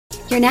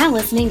You're now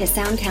listening to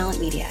Sound Talent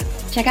Media.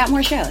 Check out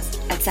more shows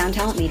at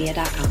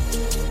soundtalentmedia.com.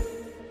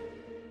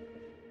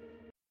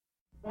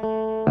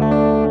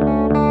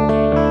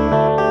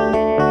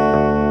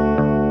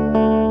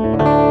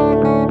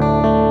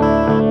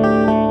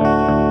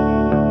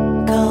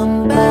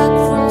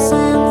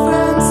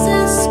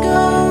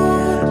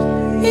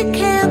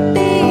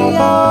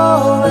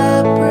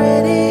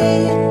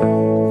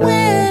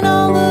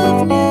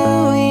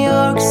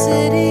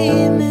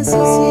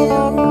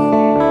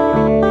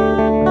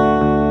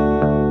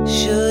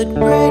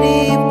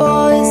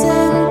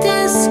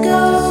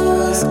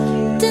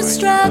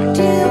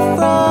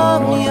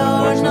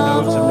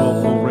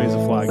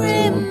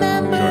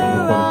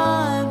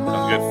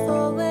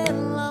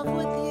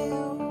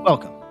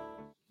 Welcome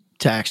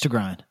to Axe to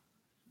Grind,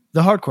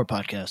 the hardcore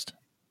podcast.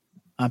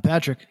 I'm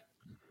Patrick.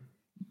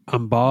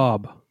 I'm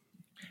Bob.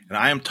 And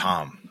I am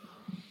Tom.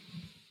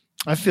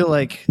 I feel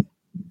like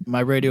my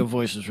radio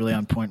voice is really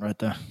on point right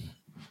there.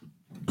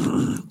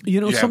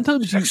 You know,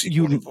 sometimes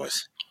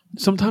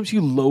sometimes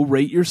you low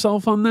rate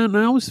yourself on that, and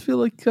I always feel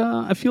like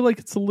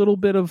it's a little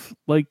bit of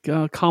like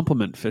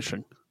compliment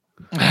fishing.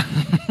 You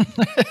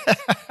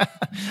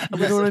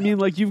know what I mean?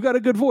 Like, you've got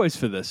a good voice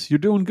for this. You're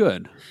doing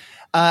good.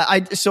 I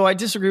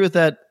disagree with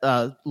that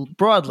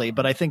broadly,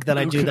 but I think that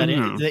I do that.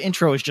 The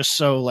intro is just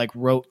so like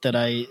rote that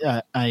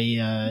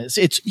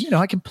it's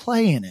I can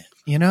play in it.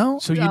 You know,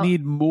 so you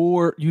need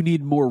more. You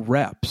need more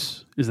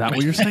reps. Is that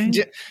what you're saying?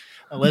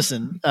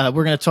 Listen,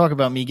 we're going to talk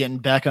about me getting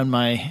back on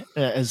my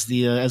as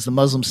the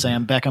Muslims say,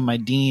 I'm back on my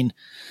deen,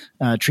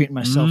 treating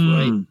myself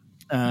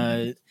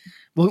right.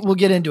 We'll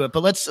get into it, but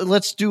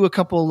let's do a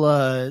couple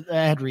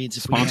ad reads.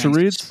 Sponsor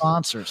reads?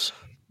 Sponsors.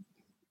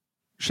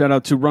 Shout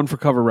out to Run for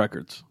Cover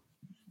Records.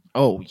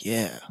 Oh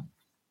yeah.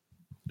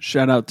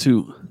 Shout out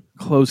to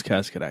Closed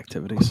Casket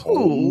Activities.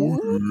 Oh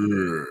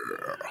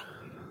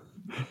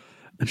yeah.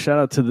 And shout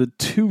out to the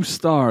 2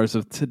 stars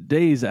of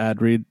today's ad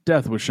read,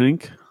 Deathwish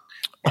Inc.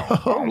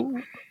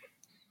 Oh.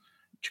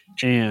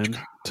 And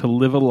To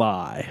Live a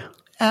Lie.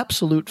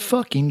 Absolute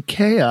fucking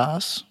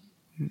chaos.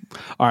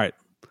 All right.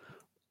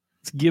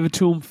 Let's give it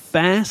to them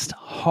fast,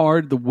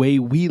 hard, the way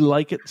we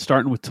like it,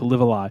 starting with To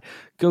Live a Lie.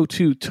 Go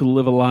to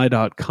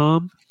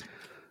tolivealie.com.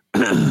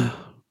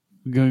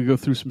 We're going to go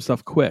through some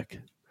stuff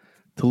quick.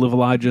 To Live a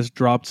Lie just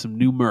dropped some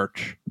new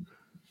merch.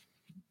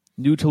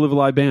 New To Live a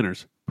Lie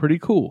banners. Pretty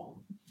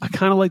cool. I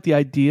kind of like the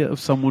idea of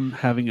someone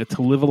having a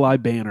To Live a Lie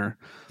banner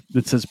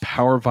that says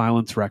Power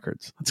Violence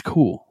Records. That's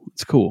cool.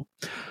 It's cool.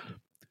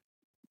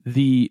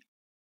 The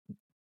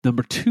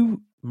number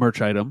 2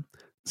 merch item,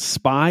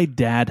 Spy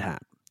Dad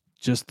Hat.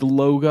 Just the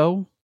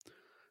logo.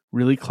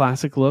 Really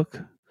classic look.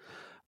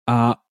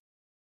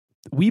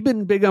 We've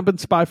been big up in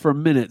Spy for a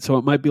minute, so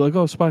it might be like,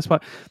 oh, Spy.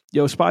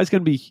 Yo, Spy's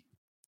going to be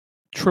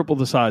triple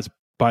the size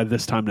by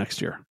this time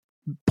next year.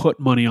 Put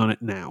money on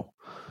it now.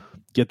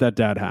 Get that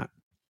dad hat.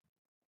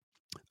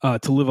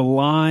 To Live a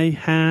Lie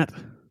hat,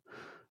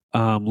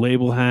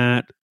 label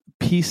hat,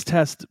 Peace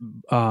Test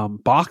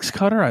box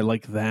cutter. I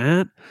like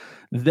that.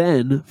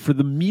 Then, for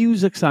the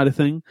music side of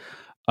thing,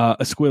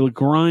 Escuela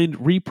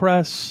Grind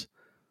repress,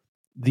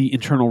 the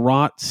Internal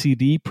Rot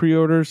CD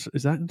pre-orders.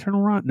 Is that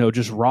Internal Rot? No,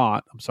 just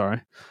Rot. I'm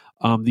sorry.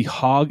 The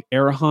Hog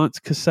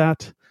Arahant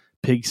cassette,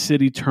 Pig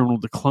City Terminal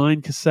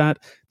Decline cassette,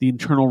 the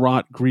Internal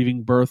Rot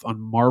Grieving Birth on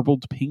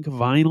marbled pink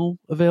vinyl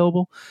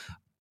available.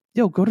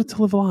 Yo, go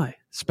to Live a Lie.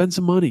 Spend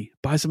some money.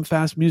 Buy some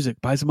fast music.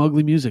 Buy some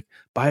ugly music.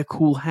 Buy a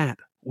cool hat.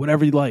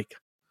 Whatever you like.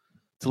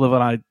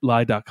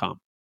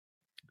 tolivealie.com.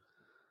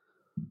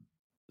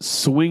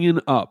 Swinging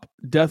Up.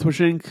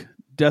 Deathwish Inc.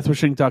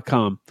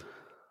 Deathwishinc.com.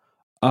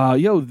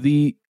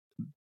 The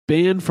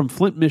band from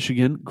Flint,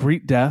 Michigan,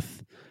 Greet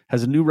Death,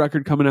 has a new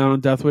record coming out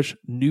on Deathwish,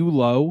 New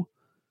Low.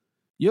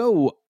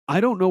 Yo,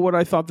 I don't know what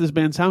I thought this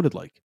band sounded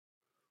like.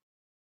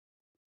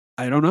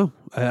 I don't know.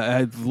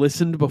 I've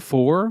listened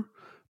before,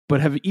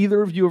 but have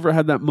either of you ever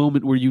had that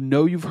moment where you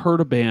know you've heard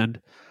a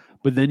band,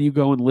 but then you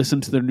go and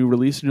listen to their new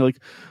release and you're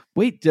like,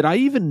 wait, did I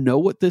even know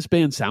what this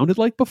band sounded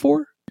like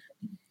before?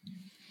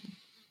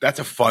 That's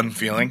a fun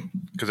feeling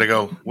because I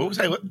go, what was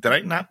I? Did I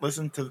not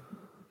listen to?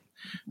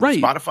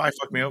 Right. Spotify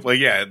fucked me up. Like,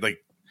 yeah, like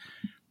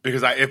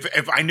because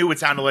if I knew it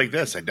sounded like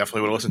this, I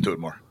definitely would have listened to it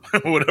more.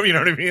 Whatever, you know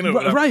what I mean?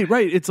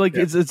 Right. It's like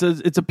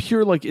it's a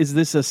pure like, is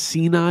this a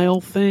senile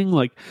thing?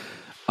 Like,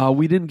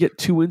 we didn't get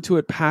too into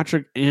it.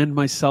 Patrick and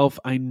myself,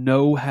 I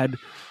know, had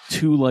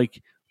two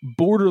like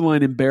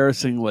borderline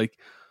embarrassing like,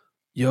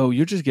 yo,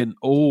 you're just getting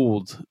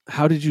old.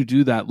 How did you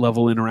do that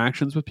level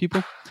interactions with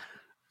people?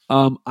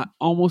 I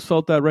almost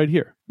felt that right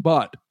here.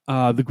 But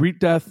the Greet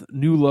Death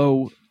New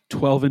Low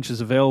 12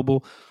 inches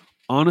available.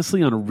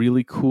 Honestly, on a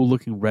really cool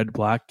looking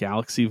red-black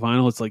Galaxy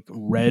vinyl. It's like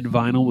red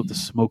vinyl with the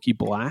smoky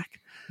black.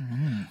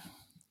 Mm.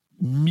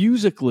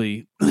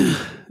 Musically,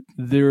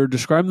 they're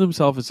describing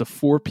themselves as a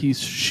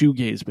 4-piece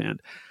shoegaze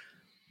band.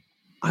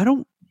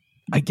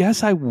 I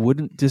guess I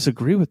wouldn't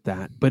disagree with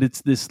that, but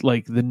it's this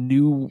like the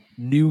new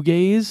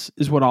gaze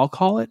is what I'll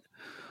call it,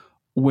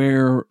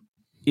 where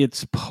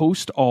it's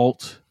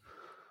post-alt,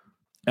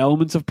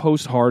 elements of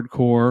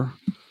post-hardcore,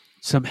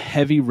 some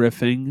heavy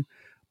riffing,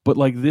 but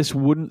like this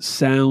wouldn't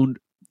sound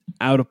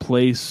out of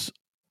place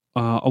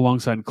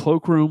alongside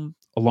Cloakroom,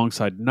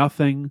 alongside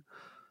Nothing,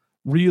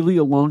 really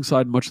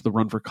alongside much of the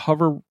Run for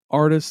Cover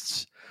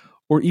artists,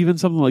 or even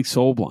something like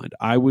Soulblind.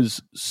 I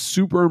was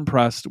super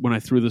impressed when I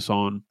threw this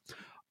on.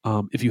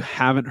 If you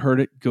haven't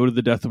heard it, go to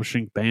the Deathwish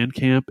Inc.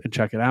 Bandcamp and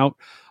check it out.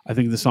 I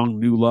think the song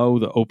New Low,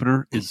 the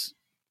opener, is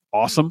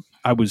awesome.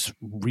 I was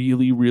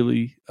really,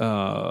 really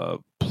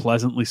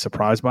pleasantly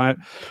surprised by it.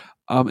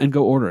 And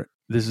go order it.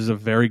 This is a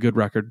very good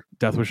record.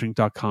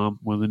 Deathwishinc.com,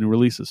 one of the new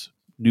releases.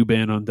 New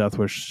band on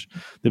Deathwish.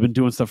 They've been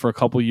doing stuff for a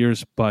couple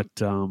years, but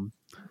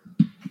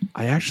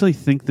I actually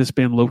think this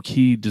band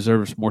low-key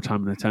deserves more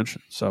time and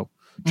attention. So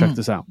check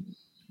this out.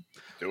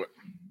 Do it.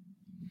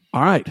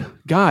 All right,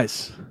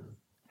 guys.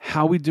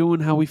 How we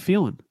doing? How we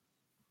feeling?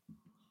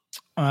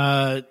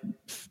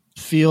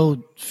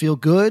 Feel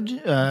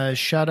good.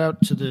 Shout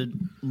out to the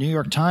New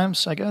York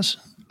Times, I guess.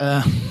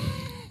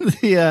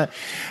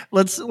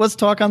 Let's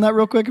talk on that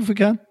real quick if we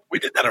can. We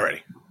did that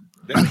already.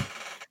 Didn't we?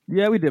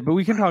 Yeah, we did, but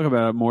we can talk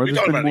about it more. We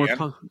talked about it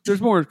more. There's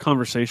more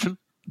conversation.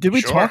 Did we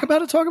Sure. talk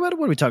about it? What did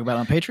we talk about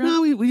on Patreon?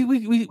 No, we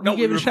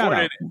gave it a shout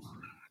out.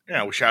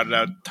 Yeah, we shouted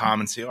out Tom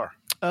and CR.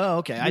 Oh,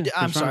 okay. I'm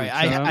that's sorry. right.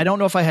 Shout out. I don't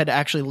know if I had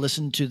actually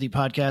listened to the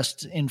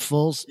podcast in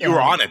full. You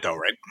were on it though,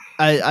 right?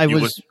 I You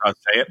was. listened to us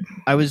say it.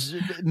 I was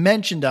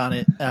mentioned on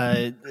it.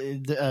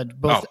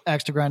 Both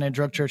Axe to Grind and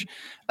Drug Church.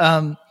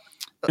 And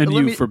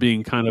you for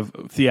being kind of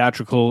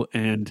theatrical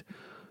and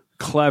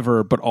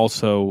clever, but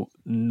also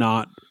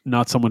not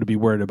someone to be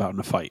worried about in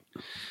a fight.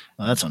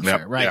 Well, that's unfair,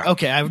 Yep, right? yeah.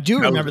 Okay, I do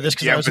remember this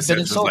because the I was a bit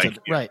emphasis was like,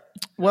 insulted, right?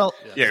 Well,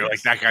 Yeah, you're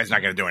like, that guy's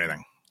not going to do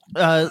anything.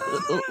 well,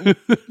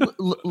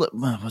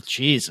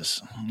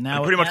 Jesus.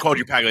 Now I pretty much called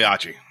you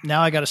Pagliacci.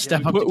 Now I got to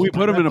step up. We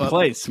put him in a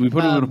place. We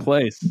put him in a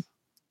place.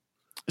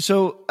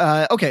 So,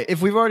 okay,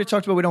 if we've already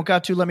talked about we don't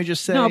got to, let me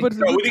just say. No, but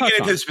No, we didn't touch get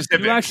into on the it.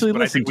 specifics, You actually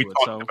but I think we listened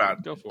to it, talked so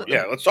about go for it.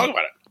 Yeah, let's talk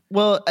about it.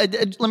 Well,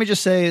 let me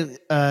just say,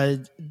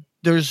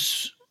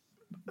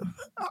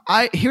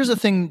 here's the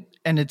thing,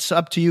 and it's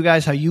up to you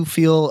guys how you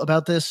feel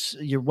about this.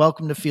 You're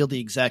welcome to feel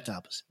the exact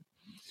opposite.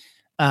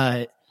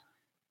 I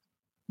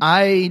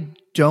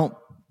don't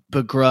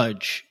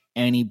begrudge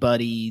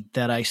anybody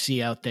that I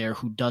see out there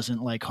who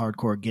doesn't like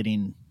hardcore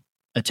getting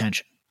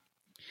attention.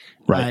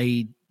 Right.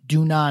 I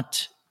do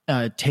not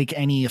take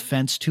any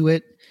offense to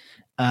it,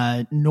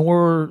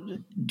 nor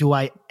do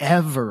I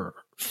ever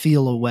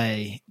feel a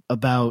way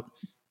about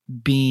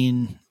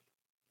being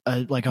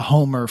like a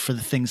homer for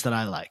the things that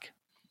I like.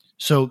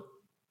 So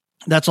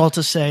that's all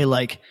to say,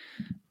 like,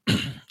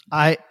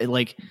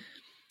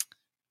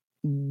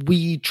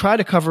 we try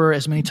to cover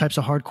as many types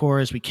of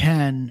hardcore as we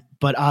can,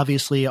 but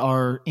obviously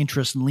our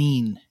interests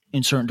lean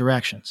in certain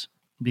directions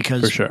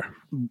because For sure.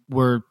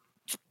 we're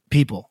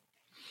people.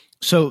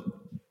 So,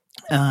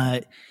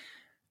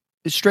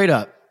 straight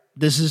up,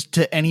 this is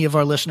to any of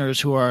our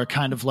listeners who are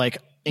kind of like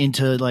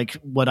into like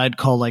what I'd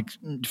call, like,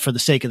 for the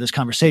sake of this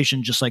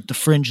conversation, just like the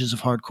fringes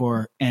of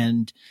hardcore.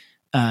 And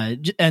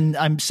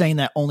I'm saying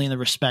that only in the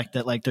respect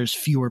that like there's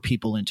fewer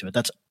people into it.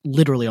 That's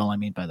literally all I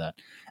mean by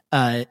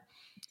that.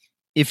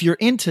 If you're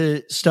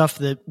into stuff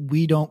that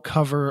we don't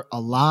cover a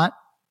lot,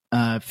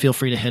 feel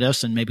free to hit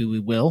us and maybe we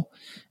will.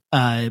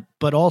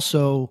 But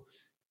also,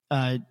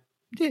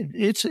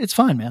 it's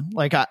fine, man.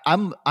 Like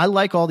I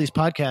like all these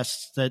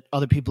podcasts that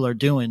other people are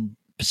doing,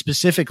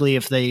 specifically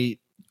if they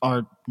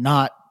are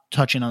not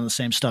touching on the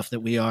same stuff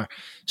that we are.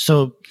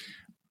 So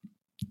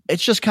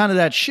it's just kind of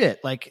that shit.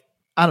 Like,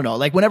 I don't know,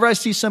 like whenever I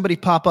see somebody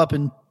pop up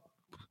and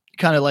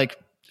kind of like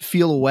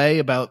feel a way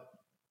about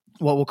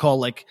what we'll call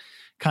like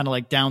kind of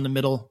like down the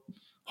middle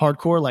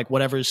hardcore, like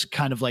whatever's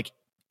kind of like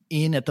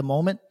in at the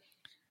moment,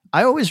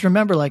 I always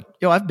remember like,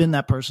 yo, I've been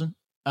that person.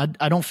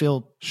 I don't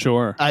feel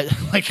Sure. I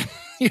like,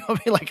 you know what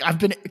I mean? Like I've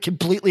been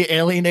completely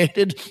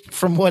alienated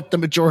from what the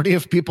majority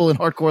of people in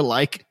hardcore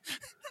like.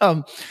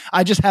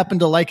 I just happen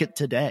to like it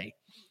today.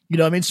 You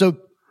know what I mean? So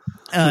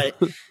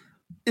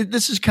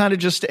this is kind of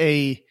just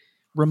a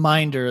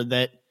reminder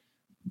that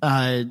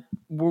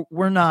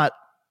we're not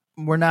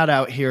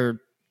out here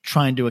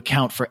trying to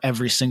account for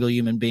every single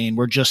human being.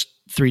 We're just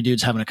three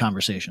dudes having a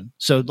conversation.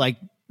 So like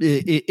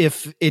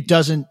if it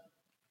doesn't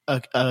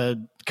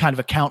kind of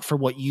account for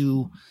what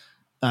you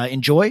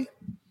enjoy,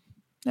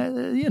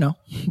 you know,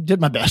 did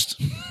my best.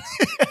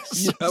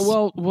 Yeah,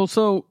 well,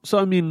 so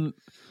I mean,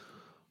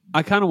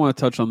 I kind of want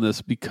to touch on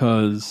this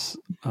because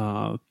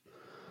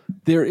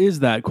there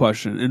is that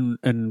question,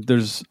 and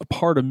there's a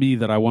part of me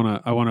that I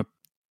want to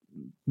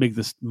make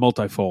this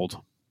multifold.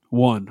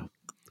 One,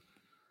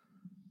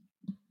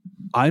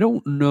 I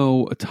don't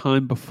know a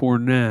time before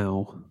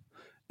now,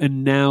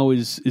 and now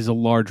is a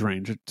large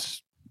range.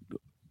 It's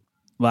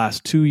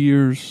last 2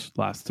 years,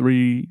 last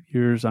 3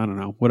 years, I don't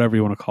know, whatever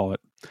you want to call it,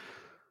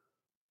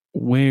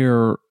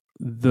 where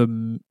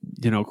the,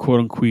 you know, quote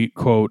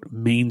unquote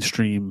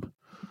mainstream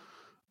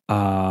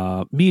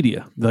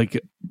media,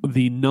 like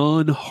the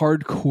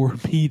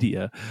non-hardcore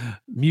media,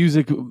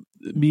 music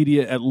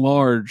media at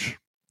large,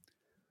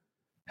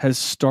 has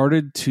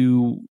started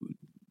to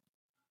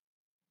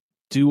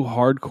do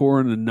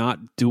hardcore in a not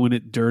doing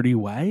it dirty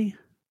way.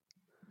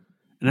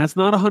 And that's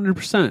not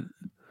 100%.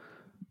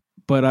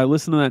 But I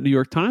listened to that New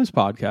York Times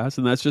podcast,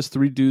 and that's just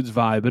three dudes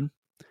vibing.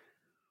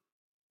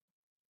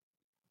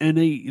 And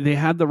they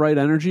had the right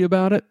energy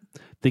about it.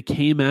 They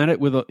came at it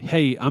with a,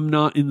 hey, I'm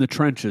not in the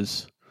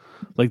trenches.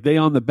 Like they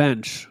on the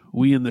bench,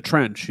 we in the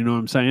trench. You know what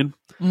I'm saying?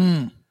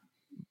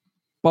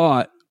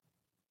 But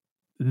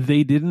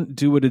they didn't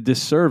do it a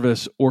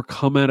disservice or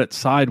come at it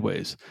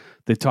sideways.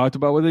 They talked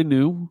about what they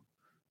knew.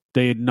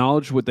 They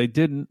acknowledged what they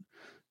didn't.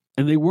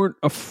 And they weren't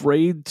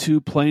afraid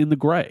to play in the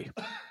gray.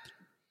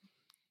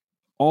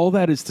 All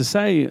that is to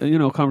say,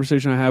 a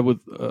conversation I had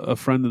with a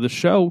friend of the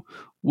show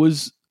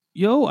was,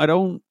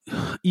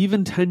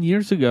 even 10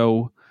 years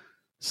ago,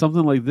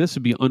 something like this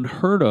would be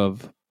unheard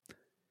of.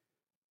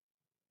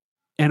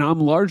 And I'm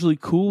largely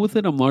cool with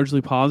it. I'm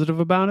largely positive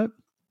about it.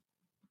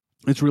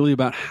 It's really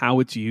about how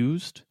it's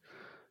used,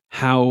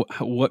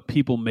 what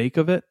people make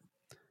of it.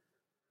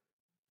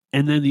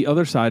 And then the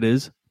other side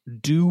is,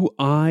 do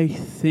I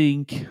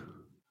think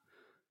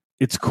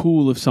it's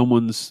cool if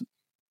someone's,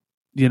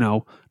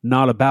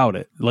 not about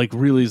it? Like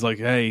really is like,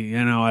 hey,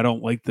 I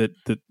don't like that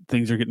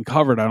things are getting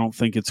covered. I don't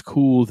think it's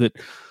cool that,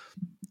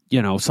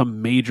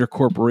 some major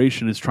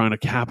corporation is trying to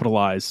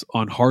capitalize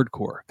on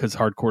hardcore because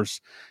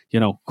hardcore's,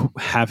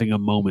 having a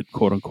moment,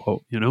 quote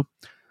unquote,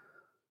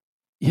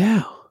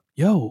 Yeah.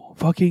 Yo,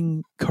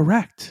 fucking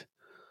correct.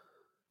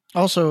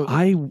 Also,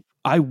 I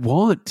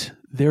want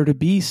there to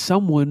be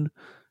someone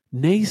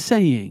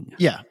naysaying.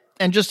 Yeah.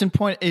 And just in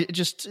point,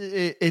 it's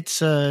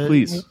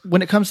please,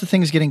 when it comes to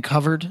things getting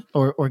covered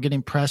or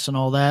getting press and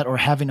all that, or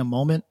having a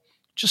moment,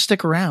 just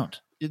stick around.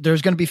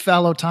 There's going to be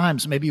fallow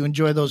times. Maybe you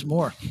enjoy those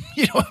more.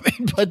 You know what I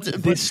mean? But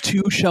this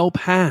too shall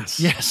pass.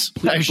 Yes,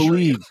 please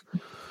believe.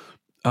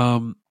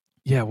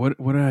 Yeah. What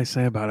did I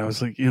say about it? I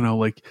was like,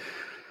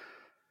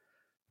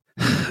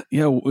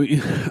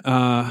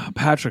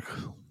 Patrick,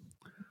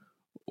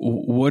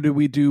 what did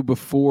we do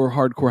before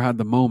hardcore had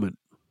the moment?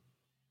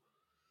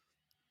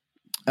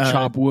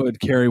 Chop wood,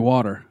 carry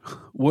water.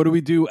 What do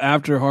we do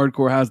after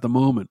hardcore has the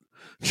moment?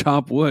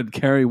 Chop wood,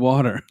 carry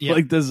water. Yeah.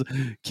 Like this,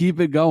 keep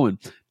it going.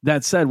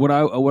 That said, what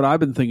I've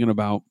been thinking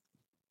about,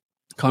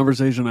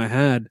 conversation I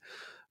had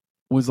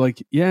was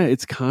like, yeah,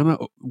 it's kind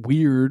of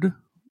weird,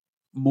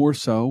 more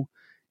so,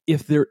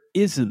 if there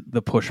isn't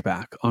the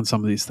pushback on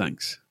some of these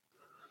things.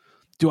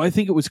 Do I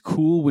think it was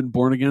cool when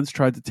Born Against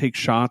tried to take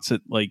shots at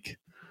like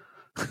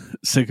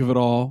Sick of It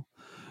All?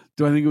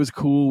 Do I think it was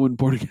cool when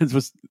Born Against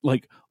was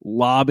like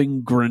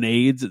lobbing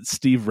grenades at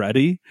Steve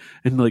Reddy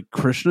and like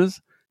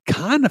Krishna's?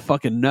 Kind of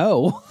fucking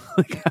no.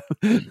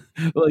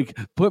 like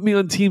put me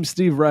on team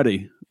Steve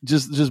Reddy.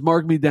 Just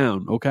mark me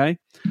down, okay?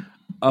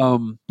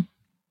 But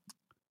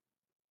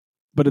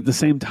at the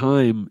same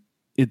time,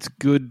 it's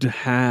good to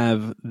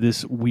have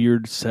this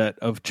weird set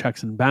of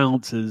checks and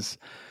balances.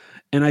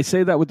 And I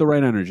say that with the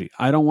right energy.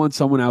 I don't want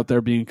someone out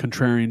there being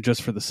contrarian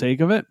just for the sake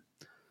of it.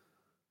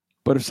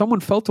 But if someone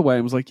felt away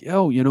and was like,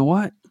 yo, you know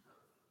what?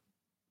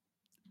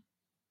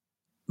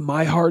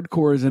 My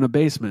hardcore is in a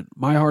basement.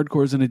 My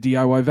hardcore is in a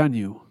DIY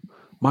venue.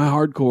 My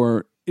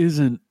hardcore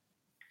isn't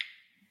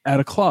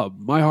at a club.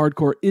 My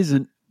hardcore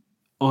isn't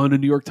on a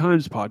New York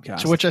Times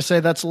podcast. To which I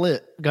say that's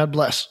lit. God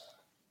bless.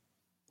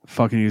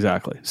 Fucking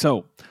exactly.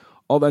 So,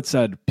 all that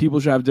said, people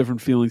should have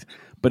different feelings.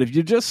 But if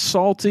you're just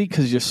salty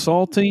because you're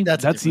salty,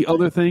 that's the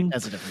other thing.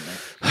 That's a different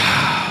thing.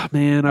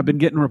 Man, I've been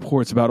getting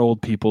reports about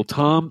old people.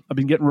 Tom, I've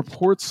been getting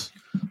reports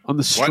on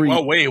the street.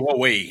 Wait.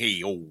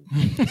 Hey, oh.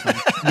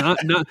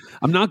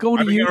 I'm not going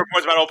I've to been you. getting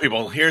reports about old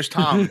people. Here's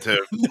Tom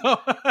to.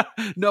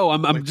 No,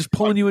 I'm just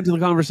pulling you into the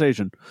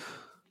conversation.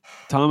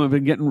 Tom, I've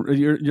been getting,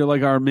 you're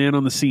like our man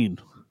on the scene.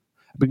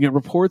 I've been getting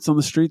reports on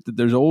the street that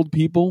there's old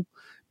people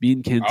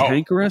being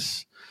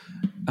cantankerous.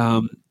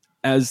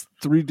 As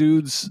three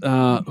dudes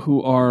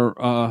who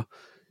are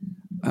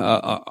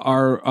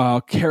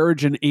our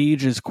carriage and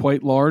age is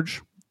quite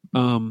large.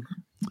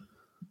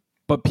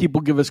 But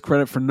people give us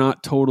credit for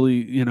not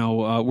totally,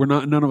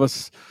 none of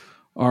us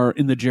are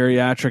in the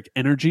geriatric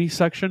energy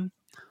section.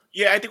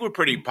 Yeah, I think we're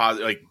pretty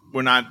positive. Like,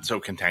 we're not so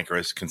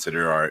cantankerous,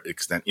 consider our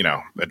extent,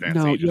 advanced.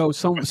 No, ages.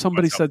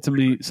 somebody said to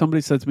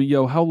me,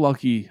 yo, how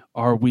lucky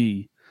are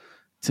we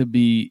to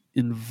be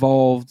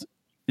involved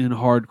in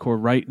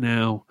hardcore right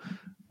now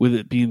with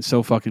it being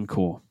so fucking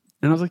cool?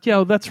 And I was like,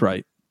 yo, that's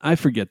right. I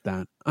forget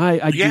that.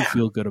 I do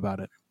feel good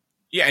about it.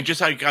 Yeah, and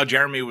just like how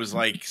Jeremy was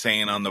like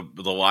saying on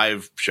the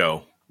live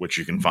show, which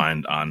you can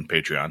find on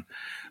Patreon,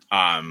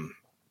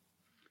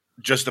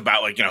 just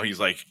about like, he's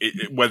like,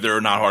 whether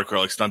or not hardcore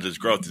like stunted his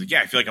growth. He's like,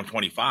 yeah, I feel like I'm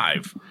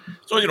 25.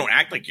 So you don't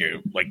act like you're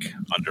like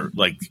under,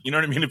 like, you know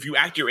what I mean? If you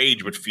act your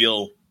age but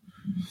feel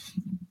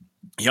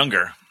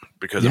younger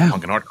because of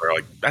punk and hardcore,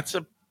 like that's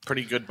a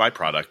pretty good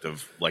byproduct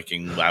of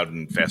liking loud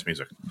and fast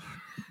music.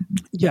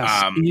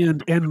 Yes,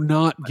 and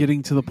not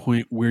getting to the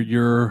point where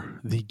you're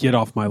the get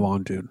off my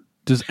lawn dude.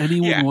 Does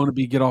anyone want to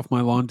be get off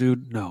my lawn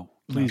dude? No.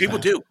 Please. People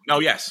do. No,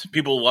 yes.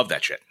 People love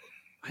that shit.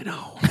 I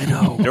know.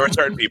 There are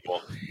certain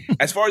people.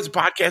 As far as the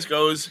podcast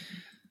goes,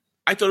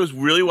 I thought it was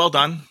really well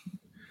done.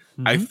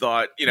 I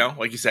thought,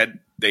 like you said,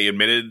 they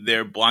admitted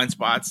their blind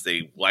spots.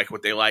 They like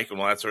what they like and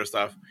all that sort of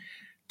stuff.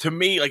 To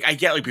me, like, I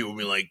get like people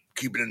being like,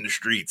 keep it in the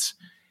streets.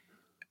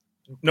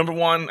 Number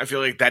one, I feel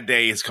like that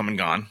day is come and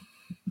gone.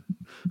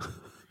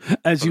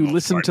 As you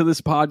listen to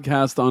this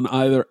podcast on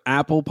either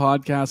Apple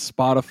Podcasts,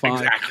 Spotify,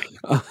 exactly.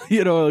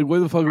 Like, what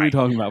the fuck are we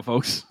talking about,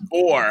 folks?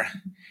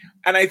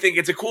 And I think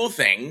it's a cool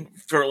thing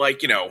for,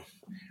 like,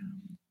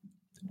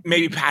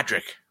 maybe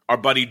Patrick, our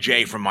buddy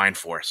Jay from Mind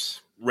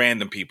Force,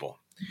 random people.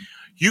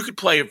 You could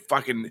play a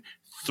fucking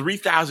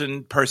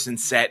 3,000 person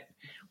set.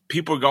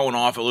 People are going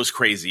off. It looks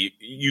crazy.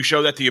 You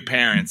show that to your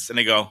parents and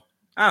they go,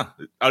 oh,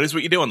 this is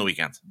what you do on the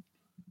weekends.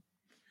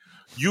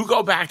 You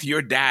go back to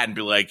your dad and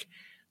be like,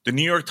 the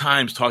New York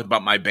Times talked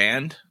about my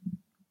band.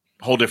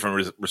 Whole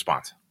different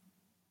response.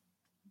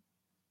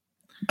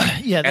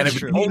 Yeah, that's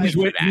true.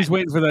 He's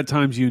waiting for that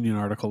Times Union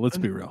article. Let's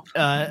be real.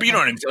 But you know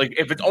what I'm saying? Like,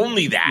 if it's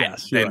only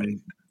that,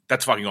 then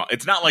that's fucking awesome.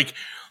 It's not like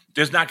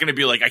there's not going to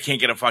be like, I can't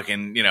get a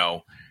fucking,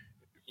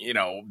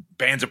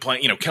 bands are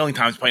playing, Killing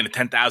Time's playing a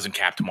 10,000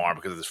 cap tomorrow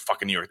because of this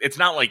fucking New York. It's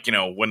not like,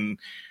 when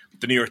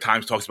the New York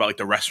Times talks about like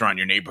the restaurant in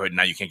your neighborhood and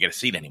now you can't get a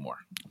seat anymore.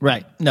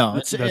 Right. No,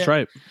 that's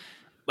right.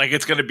 Like,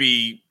 it's going to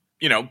be,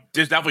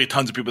 there's definitely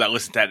tons of people that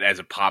listen to that as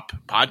a pop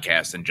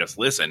podcast and just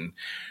listen.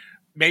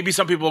 Maybe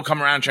some people will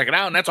come around and check it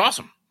out, and that's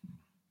awesome.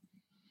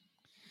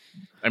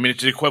 I mean,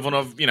 it's the equivalent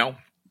of,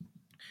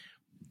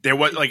 there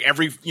was like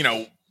every,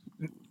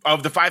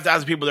 of the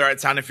 5,000 people there at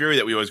Sound and Fury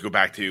that we always go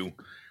back to,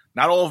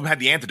 not all of them had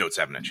the Antidote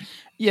 7-inch.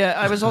 Yeah,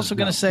 I was also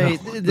going to say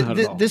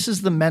this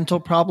is the mental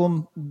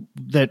problem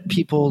that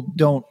people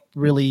don't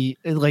really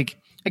like.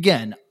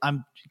 Again,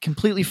 I'm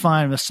completely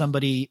fine with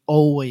somebody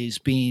always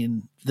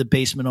being the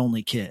basement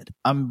only kid.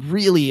 I'm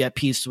really at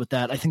peace with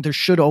that. I think there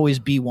should always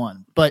be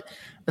one. But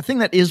the thing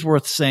that is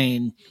worth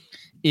saying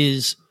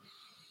is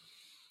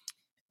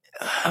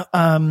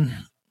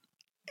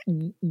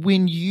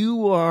when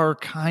you are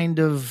kind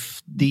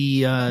of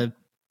the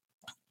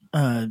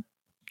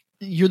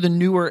you're the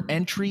newer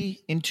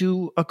entry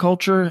into a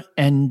culture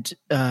and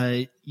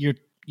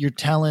you're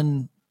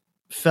telling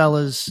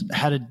fellas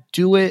how to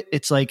do it,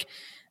 it's like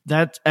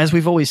that, as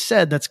we've always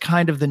said, that's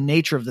kind of the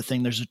nature of the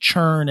thing. There's a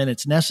churn and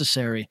it's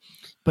necessary,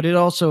 but it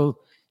also,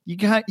 you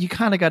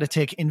kind of got to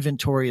take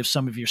inventory of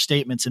some of your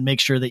statements and make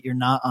sure that you're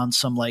not on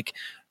some like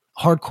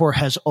hardcore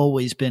has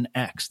always been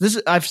X.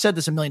 I've said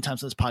this a million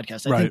times on this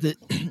podcast. I think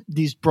that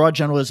these broad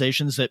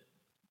generalizations that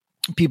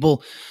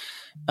people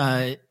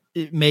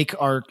make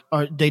are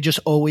they just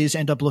always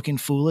end up looking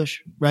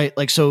foolish, right?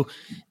 Like, so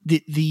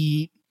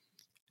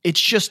it's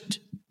just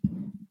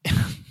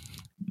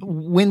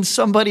when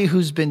somebody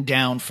who's been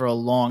down for a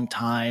long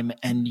time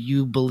and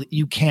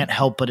you can't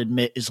help but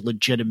admit is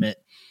legitimate,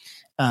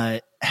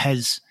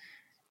 has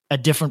a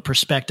different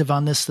perspective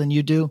on this than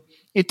you do,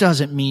 it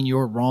doesn't mean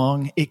you're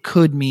wrong. It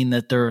could mean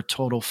that they're a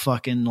total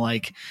fucking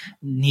like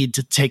need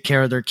to take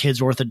care of their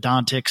kids'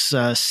 orthodontics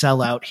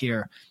sellout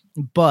here.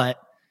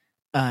 But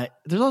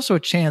there's also a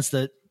chance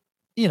that,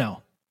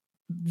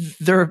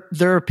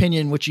 their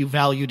opinion, which you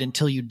valued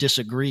until you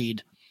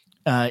disagreed,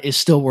 is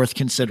still worth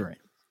considering.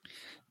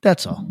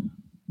 That's all.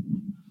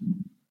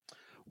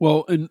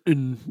 Well,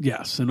 and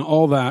yes, and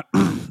all that.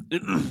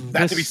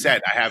 That to be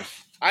said, I have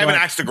an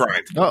axe to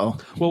grind. Uh-oh.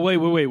 Well, wait.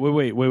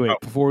 Oh.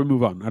 Before we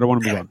move on, I don't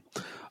want to move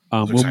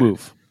on. We'll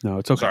move. No,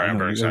 it's okay. Sorry, I'm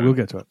very excited. We'll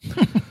get to it.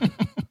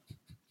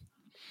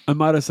 I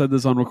might have said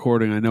this on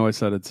recording. I know I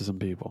said it to some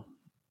people.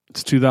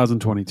 It's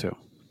 2022.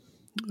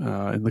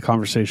 In the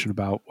conversation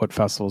about what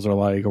festivals are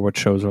like or what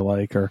shows are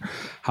like or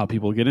how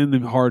people get into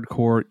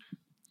hardcore,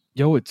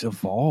 it's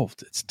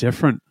evolved. It's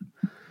different.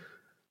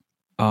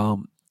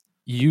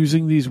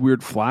 Using these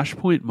weird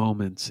flashpoint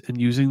moments and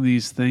using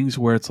these things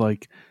where it's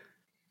like,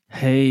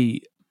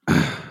 hey,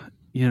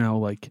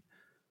 like,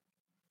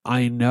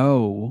 I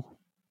know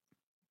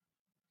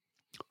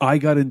I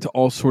got into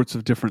all sorts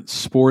of different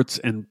sports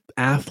and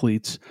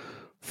athletes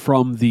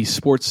from the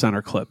Sports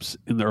Center clips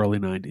in the early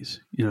 90s,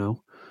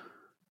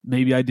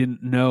 Maybe I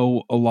didn't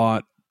know a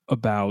lot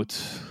about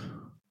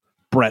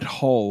Brett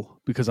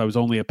Hull because I was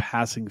only a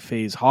passing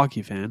phase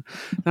hockey fan.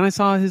 Then I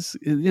saw his,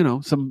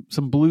 some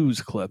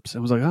blues clips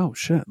and was like, oh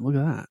shit, look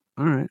at that.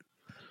 All right.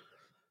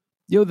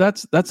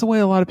 That's the way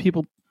a lot of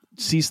people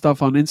see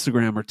stuff on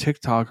Instagram or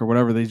TikTok or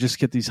whatever. They just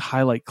get these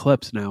highlight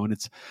clips now and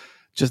it's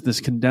just this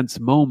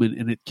condensed moment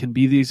and it can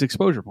be these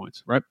exposure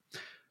points, right?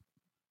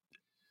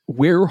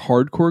 Where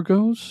hardcore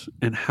goes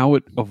and how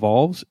it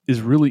evolves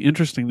is really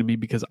interesting to me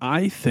because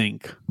I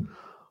think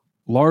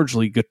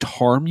largely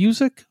guitar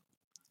music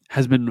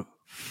has been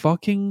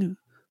fucking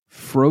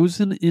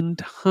frozen in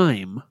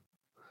time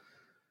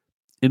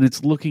and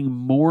it's looking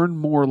more and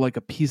more like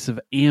a piece of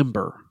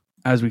amber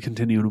as we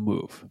continue to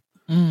move.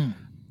 And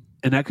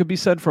that could be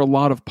said for a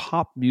lot of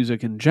pop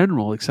music in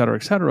general, et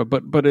cetera,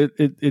 but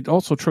it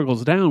also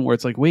trickles down where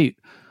it's like, wait,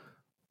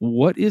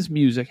 what is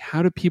music?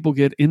 How do people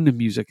get into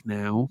music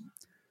now?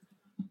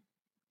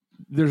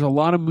 There's a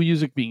lot of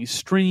music being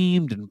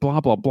streamed and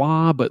blah, blah,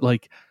 blah, but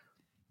like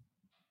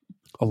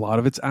a lot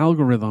of it's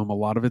algorithm, a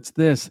lot of it's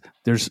this.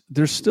 There's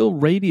still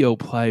radio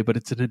play, but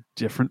it's in a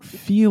different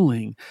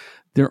feeling.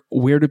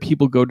 Where do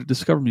people go to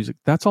discover music?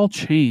 That's all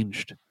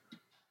changed.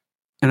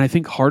 And I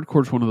think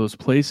hardcore is one of those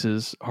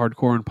places,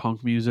 hardcore and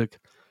punk music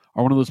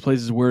are one of those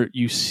places where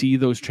you see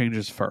those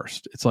changes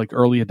first. It's like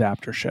early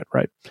adapter shit,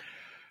 right?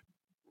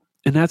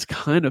 And that's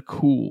kind of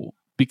cool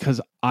because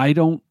I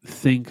don't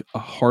think a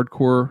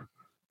hardcore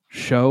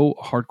show,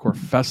 a hardcore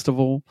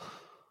festival,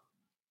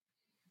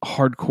 a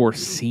hardcore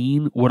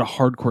scene, what a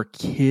hardcore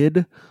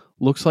kid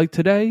looks like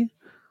today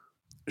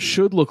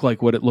should look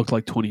like what it looked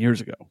like 20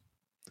 years ago.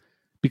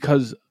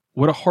 Because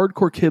what a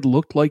hardcore kid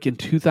looked like in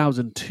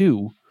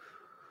 2002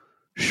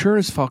 sure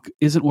as fuck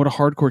isn't what a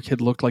hardcore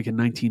kid looked like in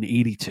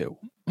 1982.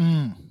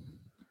 And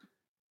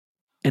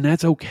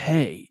that's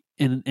okay.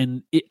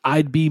 And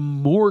I'd be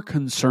more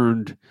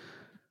concerned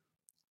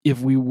if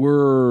we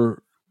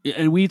were,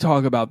 and we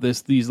talk about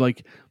these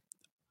like,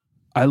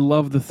 I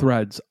love the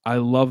threads. I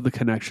love the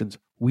connections.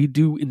 We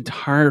do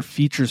entire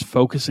features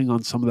focusing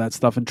on some of that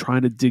stuff and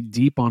trying to dig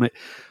deep on it,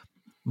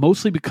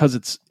 mostly because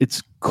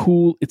it's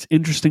cool. It's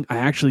interesting. I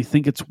actually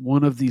think it's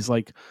one of these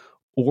like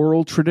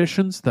oral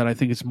traditions that I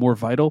think is more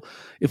vital.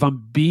 If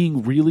I'm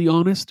being really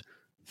honest,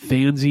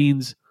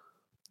 fanzines,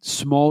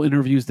 small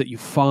interviews that you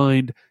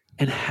find,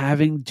 and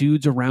having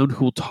dudes around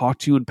who will talk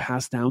to you and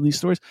pass down these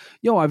stories.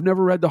 Yo, I've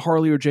never read the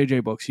Harley or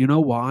JJ books. You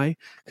know why?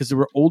 Because there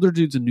were older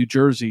dudes in New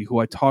Jersey who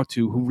I talked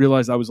to who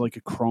realized I was like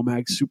a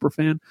Cro-Mag super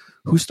fan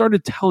who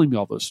started telling me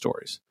all those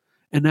stories.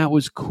 And that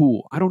was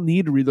cool. I don't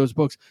need to read those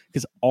books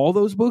because all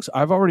those books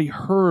I've already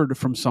heard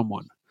from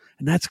someone.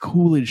 And that's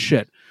cool as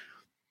shit.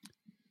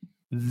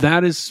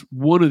 That is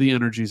one of the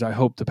energies I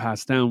hope to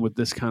pass down with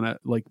this kind of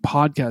like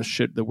podcast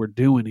shit that we're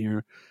doing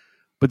here.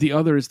 But the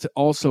other is to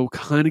also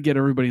kind of get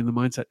everybody in the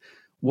mindset.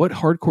 What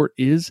hardcore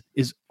is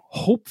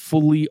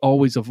hopefully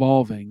always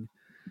evolving.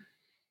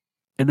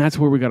 And that's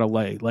where we got to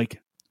lay.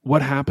 Like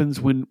what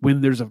happens when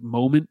there's a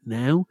moment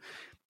now?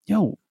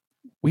 Yo,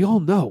 we all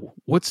know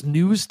what's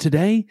news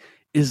today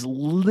is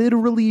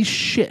literally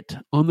shit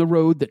on the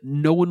road that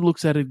no one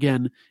looks at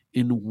again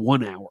in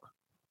 1 hour.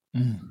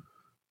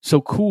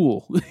 So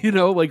cool.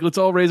 Like let's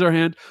all raise our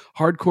hand.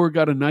 Hardcore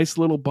got a nice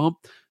little bump.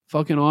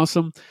 Fucking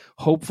awesome.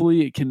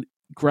 Hopefully it can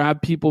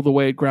grab people the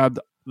way it grabbed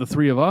the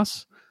three of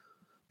us.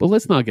 But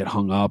let's not get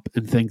hung up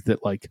and think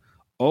that like,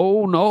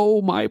 oh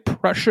no, my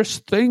precious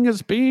thing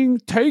is being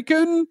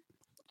taken,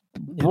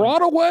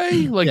 brought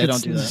away. Like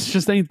don't do that. It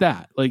just ain't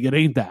that. Like it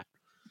ain't that.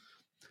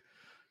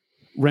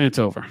 Rant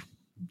over.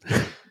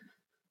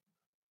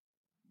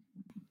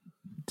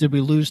 Did we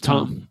lose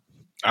Tom?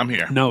 I'm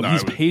here. No,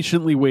 he's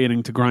patiently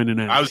waiting to grind an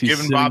axe. I was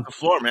giving Bob the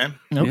floor, man.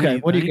 Okay,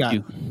 what do you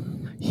got?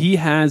 He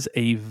has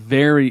a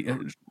very...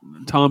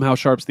 Tom, how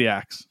sharp's the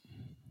axe?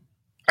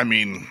 I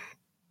mean,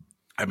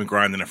 I've been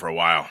grinding it for a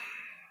while.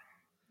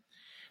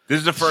 This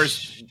is the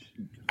first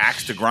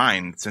axe to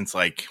grind since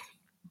like...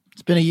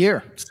 It's been a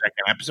year. Second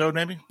episode,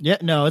 maybe? Yeah,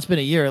 no, it's been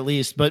a year at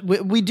least. But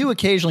we do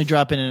occasionally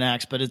drop in an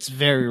axe, but it's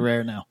very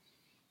rare now.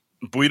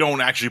 But we don't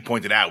actually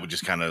point it out. We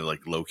just kind of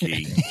like low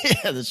key.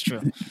 Yeah, that's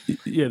true.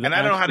 Yeah, and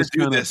I don't know how to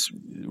do this.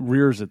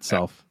 Rears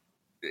itself.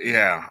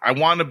 Yeah, I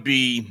want to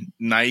be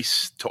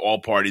nice to all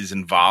parties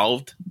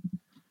involved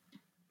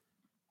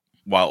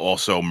while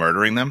also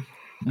murdering them.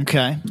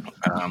 Okay.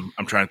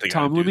 I'm trying to think.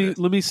 Tom,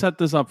 let me set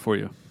this up for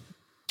you.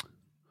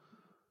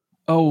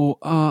 Oh,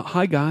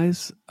 hi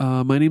guys.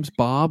 My name's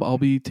Bob. I'll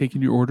be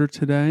taking your order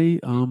today.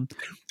 There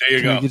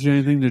you can go. I get you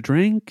anything to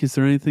drink? Is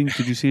there anything?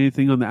 Did you see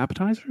anything on the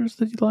appetizers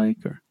that you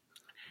like? Or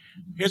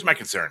here's my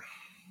concern.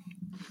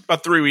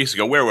 About 3 weeks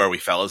ago, where were we,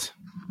 fellas?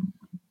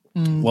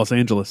 Los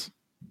Angeles.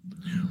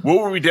 What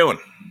were we doing?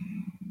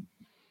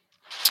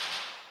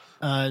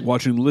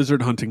 Watching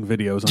lizard hunting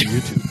videos on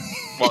YouTube.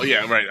 Well,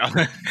 yeah, right.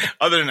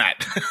 Other than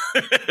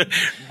that,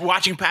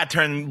 watching Pat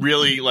turn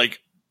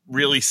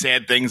really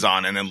sad things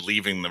on and then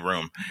leaving the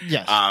room.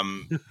 Yes.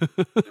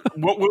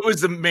 What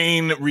was the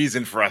main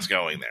reason for us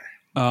going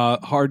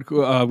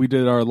there? We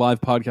did our live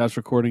podcast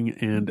recording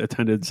and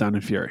attended Sound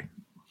and Fury.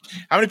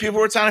 How many people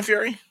were at Sound and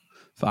Fury?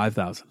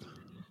 5,000.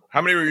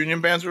 How many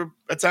reunion bands were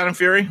at Sound and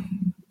Fury?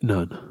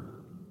 None.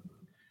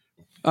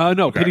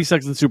 No, Okay. Pity,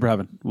 Sex, and Super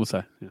Heaven, we'll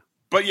say. Yeah.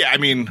 But yeah, I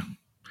mean,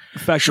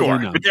 Effectively, sure.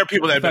 none. But there are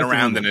people that have been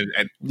around Effectively,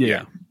 and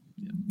Yeah.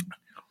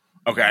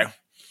 Okay.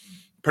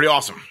 Pretty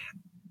awesome.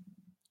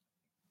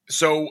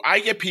 So I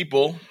get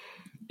people,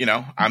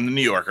 I'm the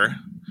New Yorker,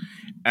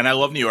 and I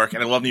love New York,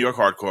 and I love New York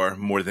hardcore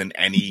more than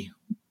any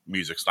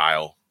music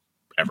style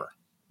ever.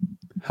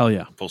 Hell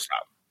yeah. Full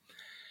stop.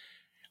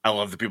 I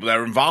love the people that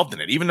are involved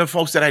in it, even the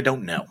folks that I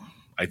don't know.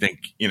 I think,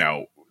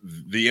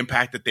 the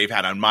impact that they've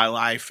had on my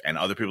life and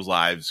other people's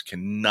lives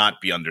cannot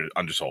be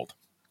undersold.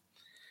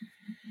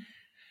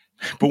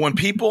 But when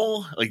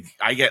people,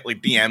 I get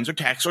DMs or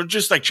texts or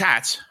just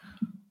chats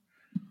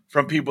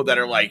from people that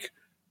are like,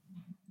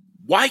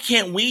 why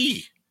can't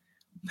we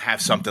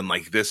have something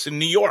like this in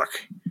New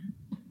York?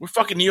 We're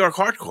fucking New York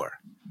hardcore.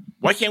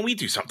 Why can't we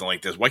do something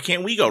like this? Why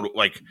can't we go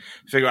to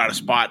figure out a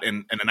spot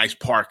in a nice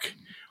park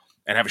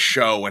and have a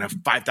show and have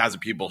 5,000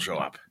 people show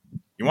up?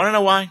 You want to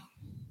know why?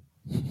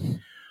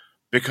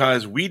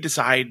 because we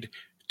decide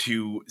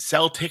to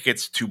sell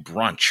tickets to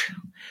brunch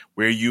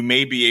where you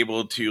may be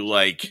able to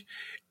like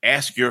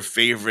ask your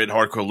favorite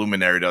hardcore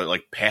luminary to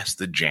like pass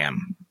the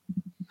jam.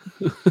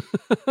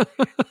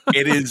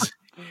 It is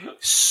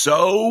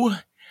so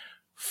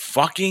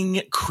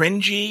fucking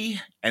cringy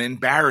and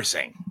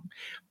embarrassing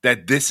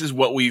that this is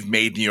what we've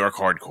made New York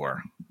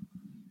hardcore.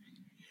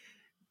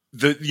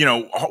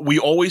 We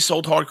always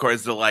sold hardcore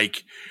as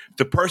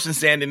the person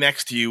standing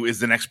next to you is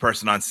the next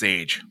person on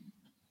stage.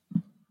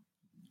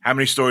 How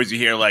many stories you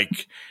hear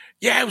like,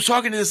 yeah, I was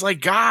talking to this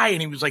like guy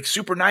and he was like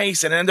super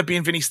nice and it ended up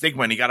being Vinny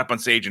Stigma and he got up on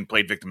stage and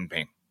played Victim in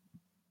Pain.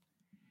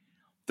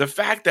 The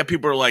fact that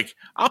people are like,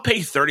 I'll pay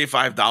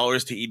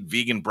 $35 to eat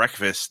vegan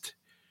breakfast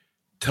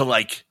to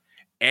like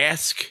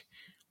ask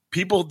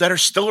people that are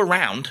still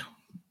around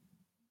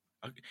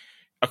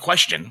a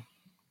question,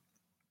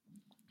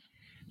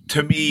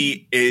 to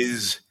me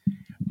is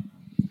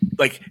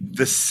like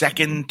the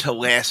second to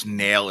last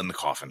nail in the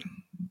coffin.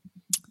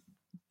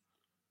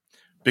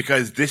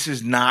 Because this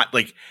is not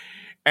like,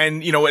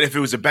 and you know what, if it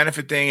was a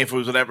benefit thing, if it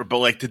was whatever, but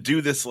like to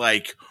do this,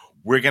 like,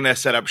 we're going to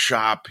set up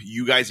shop,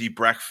 you guys eat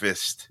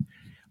breakfast.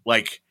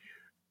 Like,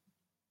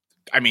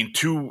 I mean,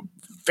 two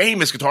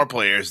famous guitar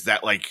players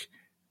that like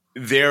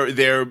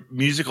their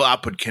musical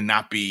output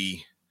cannot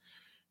be,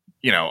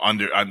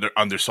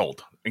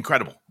 undersold.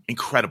 Incredible.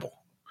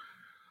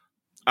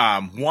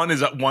 One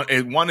is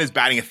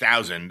batting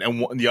 1,000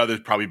 and the other is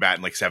probably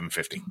batting like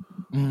 750.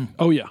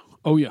 Oh yeah.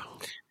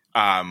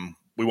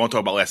 We won't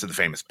talk about Last of the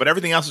Famous, but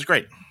everything else is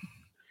great.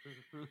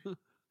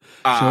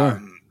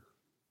 Sure.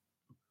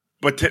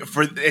 But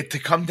for it to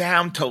come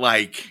down to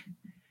like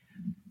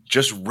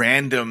just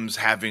randoms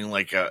having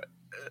like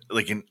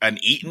an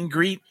eat and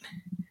greet,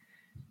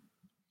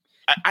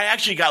 I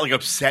actually got like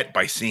upset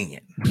by seeing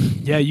it.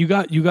 Yeah, you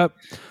got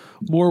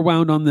more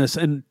wound on this,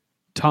 and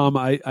Tom,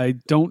 I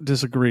don't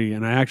disagree,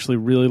 and I actually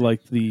really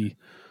like the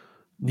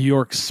New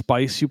York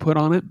spice you put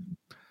on it.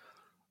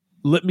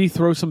 Let me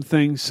throw some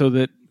things so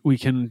that we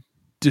can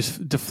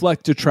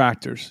deflect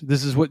detractors.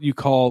 This is what you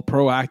call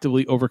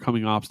proactively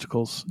overcoming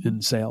obstacles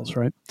in sales,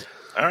 right?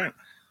 All right.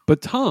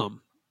 But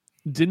Tom,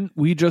 didn't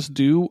we just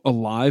do a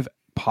live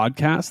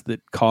podcast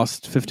that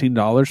cost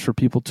 $15 for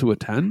people to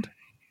attend?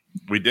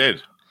 We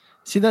did.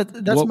 See, that's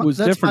what was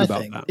that's different my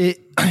about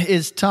thing. that? It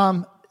is,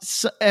 Tom,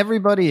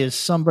 everybody is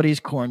somebody's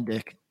corn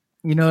dick.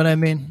 You know what I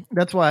mean?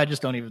 That's why I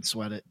just don't even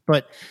sweat it.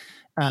 But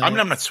I'm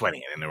not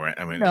sweating it anyway.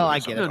 I mean, no, I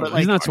get it. No, But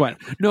he's not sweating.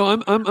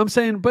 No, I'm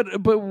saying, but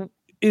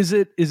is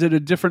it a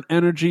different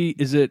energy?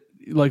 Is it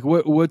like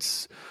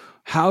what's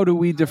how do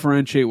we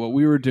differentiate what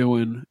we were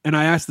doing? And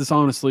I ask this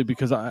honestly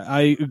because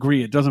I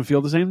agree it doesn't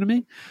feel the same to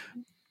me.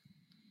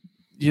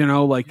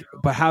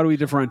 But how do we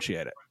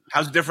differentiate it?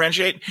 How's it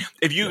differentiate?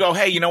 If you go,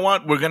 hey, you know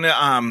what? We're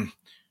gonna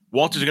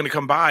Walter's gonna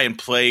come by and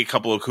play a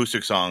couple of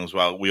acoustic songs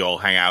while we all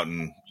hang out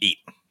and eat.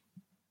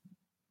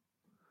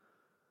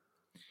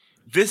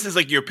 This is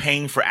like you're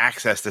paying for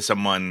access to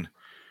someone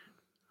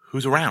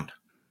who's around.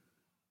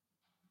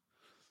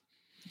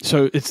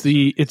 So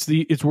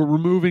we're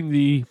removing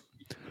the.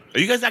 Are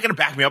you guys not going to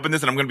back me up in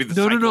this? And I'm going to be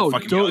the no.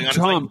 fucking yelling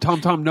on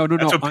Tom, no.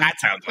 That's what Pat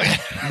sounds like.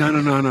 No.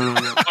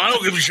 I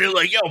don't give a shit.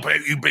 Like, yo,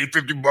 you pay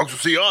 $50 to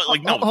see us.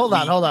 Like, no. Hold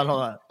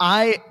on.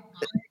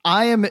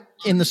 I am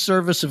in the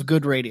service of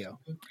good radio.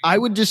 I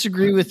would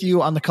disagree with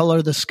you on the color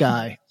of the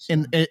sky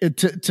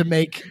to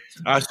make.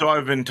 So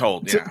I've been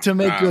told. Yeah. To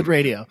make good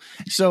radio.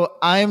 So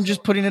I am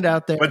just putting it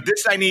out there. But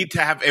this I need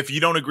to have. If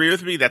you don't agree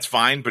with me, that's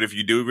fine. But if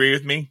you do agree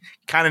with me,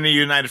 kind of need a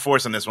united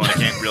force on this one. I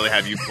can't really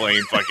have you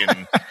playing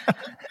fucking.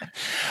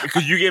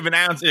 Because you give an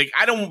ounce. Like,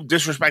 I don't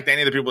disrespect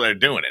any of the people that are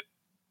doing it.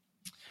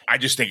 I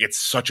just think it's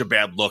such a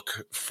bad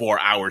look for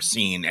our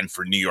scene and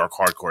for New York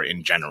hardcore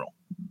in general.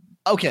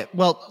 Okay,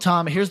 well,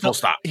 Tom, here's the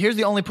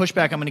only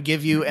pushback I'm going to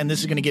give you, and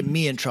this is going to get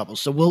me in trouble.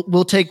 So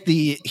we'll take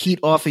the heat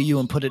off of you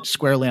and put it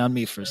squarely on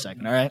me for a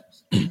second, all right?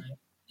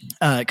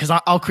 Because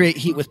I'll create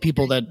heat with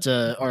people that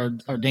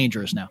are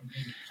dangerous now.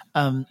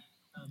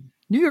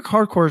 New York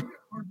hardcore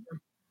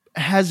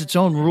has its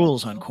own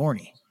rules on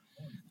corny.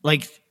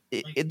 Like,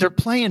 they're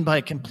playing by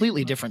a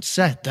completely different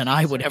set than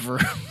I would ever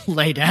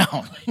lay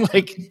down.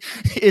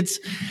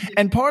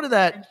 And part of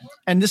that,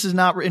 and this is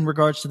not in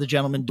regards to the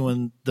gentleman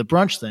doing the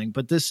brunch thing,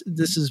 but this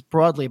is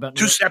broadly about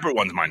two separate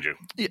ones, mind you.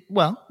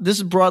 Well, this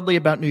is broadly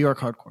about New York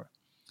hardcore.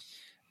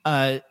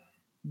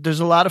 There's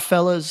a lot of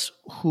fellas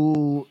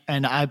who,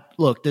 and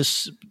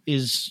this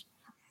is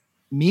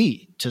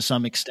me to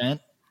some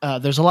extent.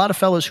 There's a lot of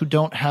fellas who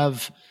don't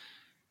have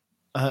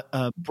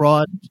a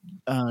broad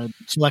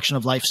selection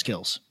of life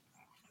skills.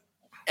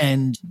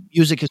 And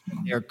music is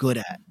what they're good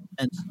at.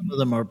 And some of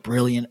them are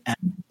brilliant at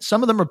it.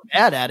 Some of them are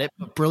bad at it,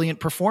 but brilliant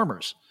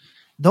performers.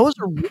 Those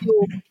are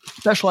real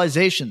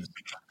specializations.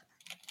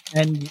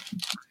 And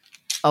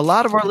a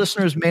lot of our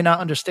listeners may not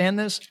understand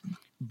this,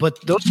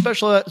 but those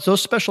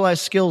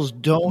specialized skills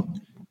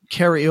don't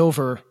carry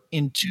over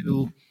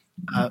into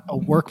a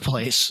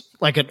workplace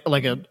like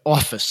an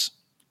office.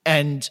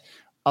 And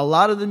a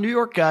lot of the New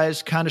York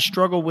guys kind of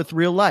struggle with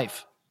real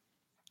life.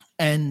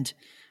 And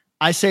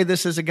I say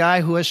this as a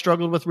guy who has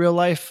struggled with real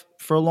life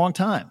for a long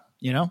time,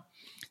 you know?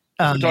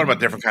 We're talking about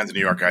different kinds of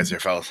New York guys here,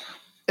 fellas.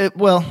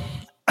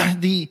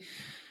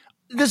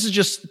 This is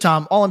just,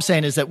 Tom, all I'm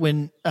saying is that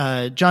when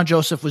John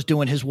Joseph was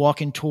doing his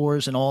walking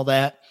tours and all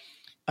that,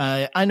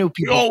 I knew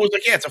people. Oh, it was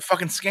like, yeah, it's a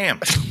fucking scam.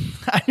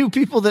 I knew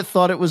people that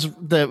thought it was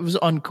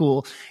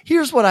uncool.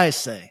 Here's what I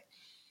say.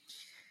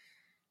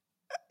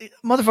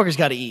 Motherfuckers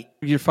got to eat.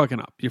 You're fucking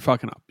up. You're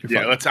fucking up.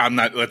 Yeah, let's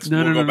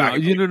go back.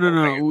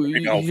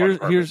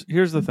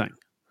 Here's the thing.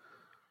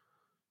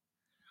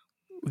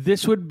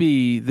 This would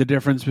be the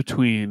difference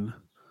between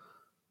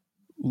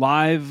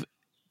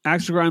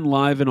Axe to Grind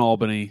live in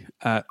Albany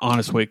at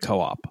Honest Way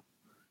Co-op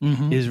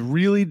is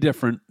really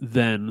different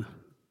than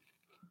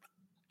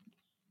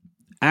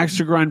Axe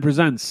to Grind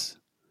presents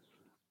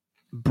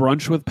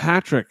Brunch with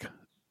Patrick.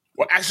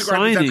 Well, Axe to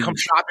Grind presents Come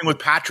Shopping with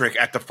Patrick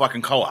at the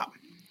fucking Co-op.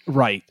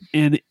 Right.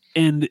 And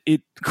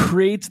it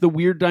creates the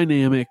weird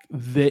dynamic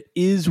that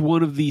is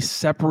one of the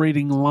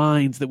separating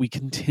lines that we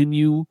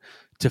continue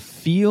to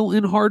feel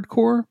in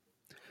hardcore.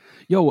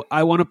 Yo,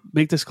 I want to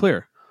make this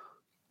clear.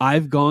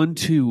 I've gone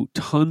to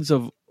tons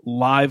of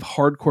live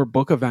hardcore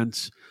book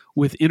events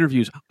with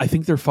interviews. I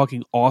think they're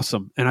fucking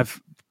awesome. And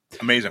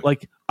amazing.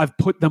 I've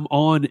put them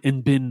on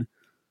and been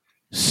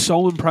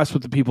so impressed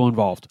with the people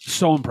involved.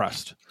 So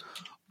impressed.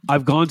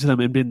 I've gone to them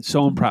and been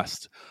so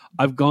impressed.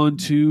 I've gone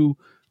to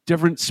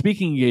different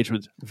speaking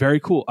engagements. Very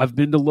cool. I've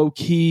been to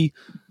low-key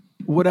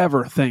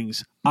whatever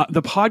things.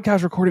 The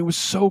podcast recording was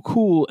so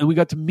cool, and we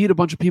got to meet a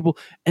bunch of people,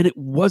 and it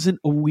wasn't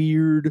a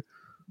weird,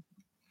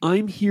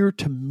 I'm here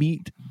to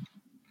meet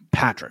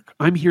Patrick.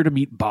 I'm here to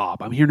meet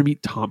Bob. I'm here to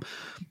meet Tom.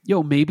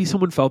 Yo, maybe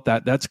someone felt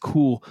that. That's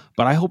cool,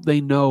 but I hope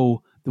they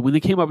know that when they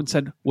came up and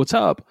said, what's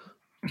up?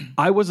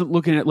 I wasn't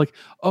looking at like,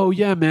 oh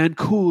yeah, man,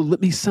 cool,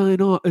 let me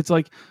sign on. It's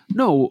like,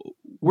 no,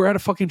 we're at a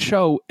fucking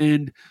show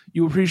and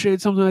you appreciate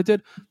something I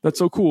did. That's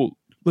so cool.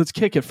 Let's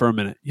kick it for a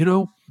minute. You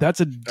know, that's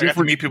a different. I got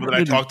to meet people that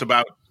I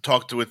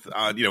talked with,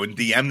 in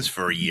DMs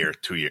for a year,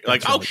 2 years.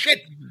 Like, oh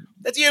shit,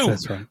 that's you.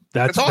 That's right.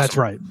 That's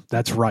awesome.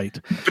 That's right.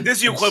 But this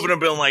is the equivalent of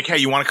being like, hey,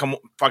 you want to come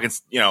fucking,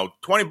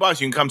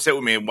 $20, you can come sit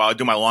with me while I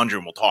do my laundry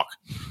and we'll talk.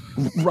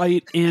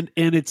 Right. And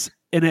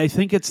I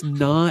think it's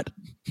not,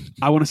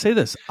 I want to say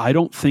this. I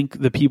don't think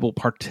the people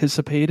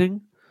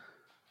participating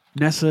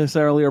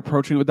necessarily are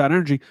approaching it with that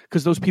energy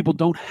because those people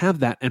don't have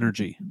that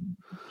energy.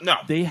 No.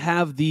 They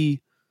have the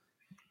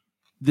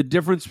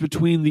difference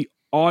between the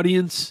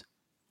audience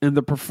and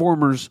the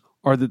performers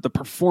are that the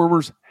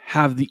performers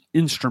have the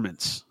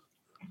instruments.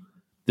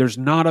 There's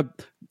not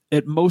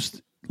at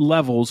most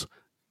levels,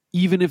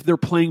 even if they're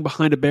playing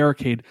behind a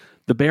barricade,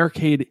 the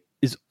barricade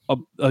is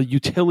a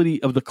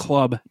utility of the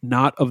club,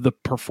 not of the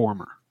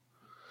performer.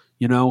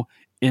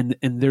 And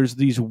there's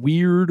these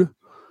weird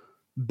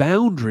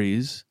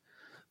boundaries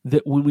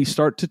that when we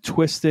start to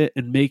twist it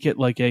and make it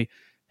like a,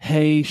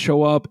 hey,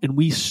 show up, and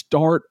we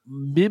start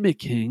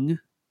mimicking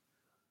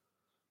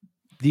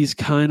these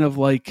kind of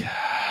like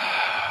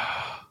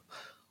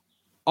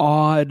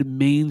odd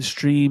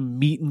mainstream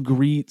meet and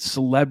greet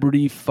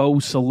celebrity,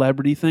 faux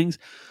celebrity things,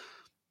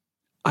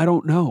 I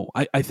don't know.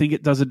 I think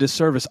it does a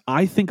disservice.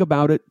 I think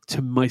about it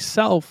to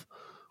myself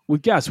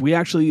with guests. We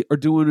actually are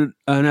doing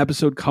an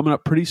episode coming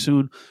up pretty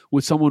soon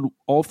with someone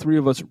all three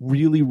of us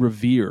really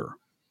revere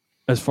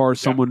as far as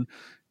someone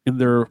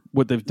in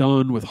what they've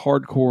done with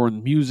hardcore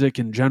and music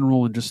in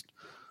general and just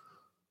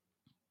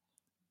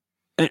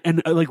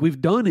and like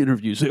we've done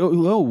interviews.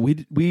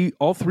 We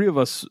all three of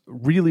us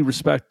really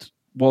respect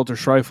Walter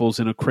Schreifels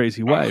in a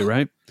crazy way,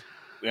 right?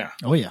 Yeah.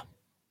 Oh yeah.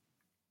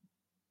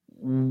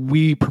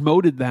 We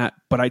promoted that,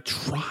 but I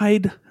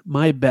tried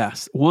my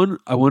best. One,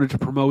 I wanted to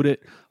promote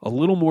it a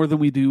little more than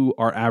we do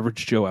our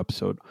Average Joe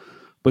episode.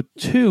 But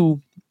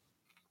two,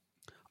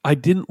 I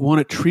didn't want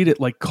to treat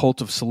it like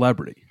Cult of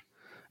Celebrity.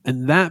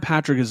 And that,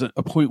 Patrick, is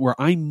a point where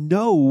I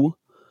know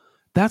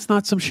that's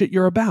not some shit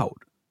you're about.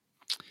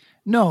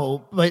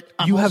 No, but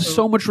you have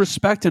so much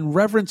respect and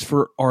reverence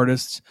for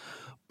artists,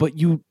 but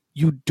you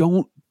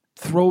don't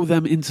throw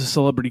them into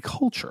celebrity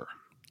culture.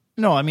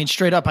 No, I mean,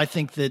 straight up,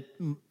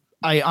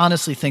 I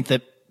honestly think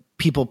that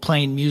people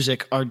playing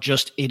music are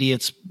just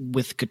idiots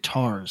with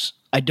guitars.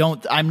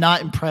 I'm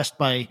not impressed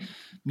by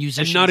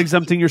musicians. And not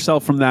exempting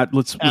yourself from that.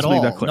 Let's make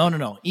that clear.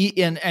 No.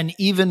 And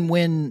even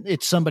when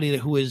it's somebody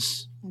who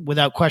is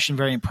without question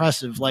very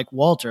impressive, like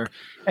Walter,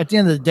 at the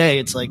end of the day,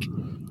 it's like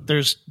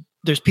there's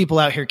people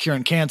out here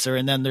curing cancer,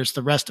 and then there's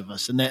the rest of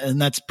us, and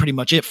that's pretty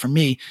much it for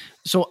me.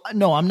 So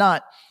no, I'm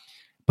not.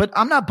 But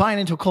I'm not buying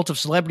into a cult of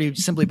celebrity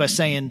simply by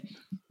saying,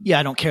 yeah,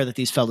 I don't care that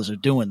these fellas are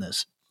doing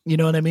this. You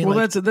know what I mean? Well,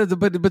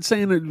 but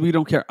saying that we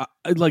don't care,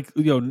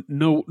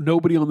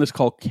 nobody on this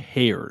call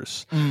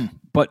cares.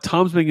 But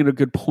Tom's making a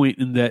good point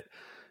in that,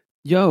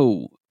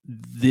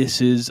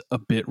 this is a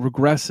bit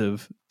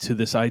regressive to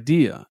this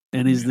idea,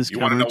 and is this? You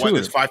want to know why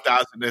there's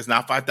 5,000? There's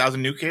not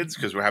 5,000 new kids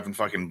because we're having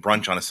fucking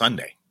brunch on a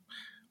Sunday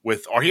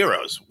with our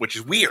heroes, which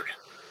is weird,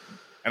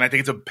 and I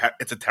think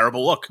it's a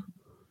terrible look.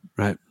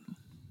 Right.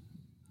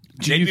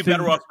 You'd be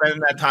better off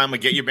spending that time to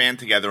get your band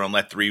together and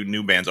let 3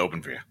 new bands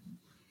open for you.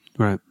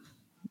 Right.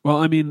 Well,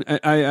 I mean,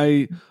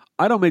 I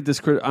don't make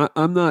this.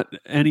 I'm not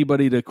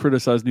anybody to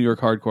criticize New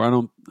York hardcore. I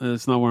don't.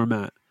 It's not where I'm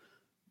at.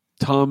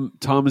 Tom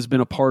has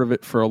been a part of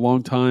it for a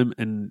long time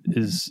and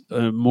is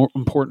a more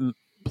important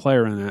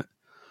player in that.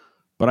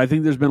 But I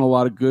think there's been a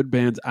lot of good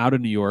bands out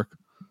of New York.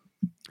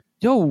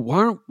 Yo,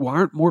 why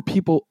aren't more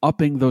people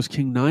upping those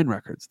King 9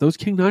 records? Those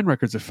King 9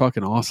 records are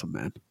fucking awesome,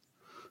 man.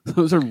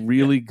 Those are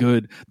really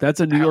good. That's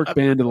a New York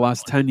band in the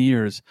last 10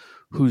 years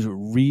who's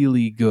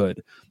really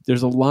good.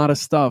 There's a lot of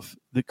stuff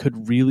that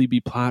could really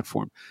be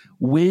platformed.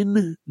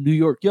 When New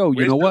York, you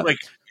know what?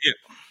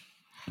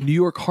 New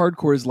York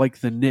hardcore is like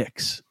the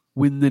Knicks.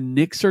 When the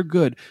Knicks are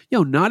good,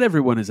 not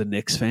everyone is a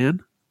Knicks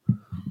fan,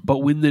 but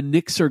when the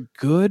Knicks are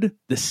good,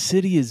 the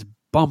city is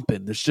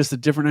bumping. There's just a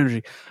different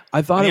energy.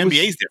 I thought the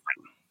NBA is different.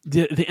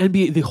 The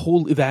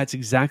NBA, that's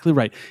exactly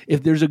right.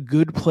 If there's a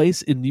good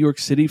place in New York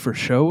City for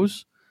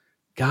shows,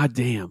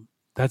 goddamn,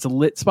 that's a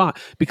lit spot,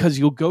 because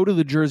you'll go to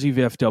the Jersey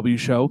VFW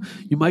show,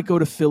 you might go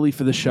to Philly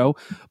for the show,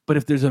 but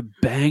if there's a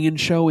banging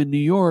show in New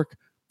York,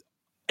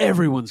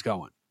 everyone's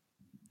going.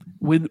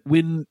 When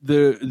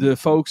the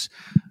folks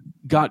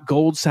got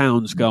Gold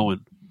Sounds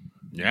going,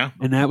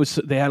 and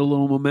they had a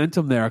little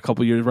momentum there a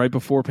couple years right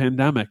before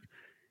pandemic.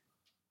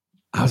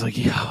 I was like,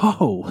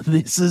 yo,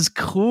 this is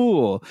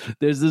cool.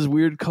 There's this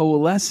weird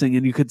coalescing,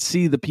 and you could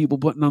see the people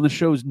putting on the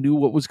shows knew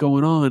what was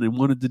going on and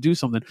wanted to do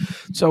something.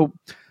 So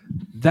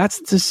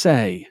that's to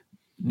say,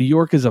 New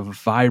York is a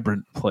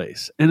vibrant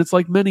place, and it's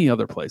like many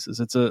other places.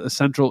 It's a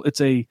central. It's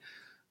a,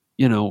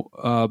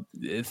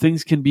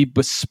 things can be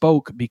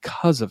bespoke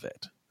because of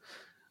it.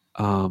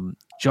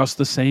 Just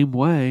the same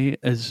way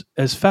as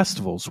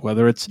festivals,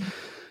 whether it's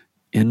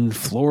in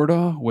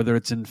Florida, whether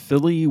it's in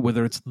Philly,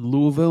 whether it's in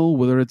Louisville,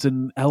 whether it's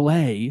in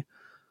LA,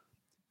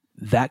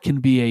 that can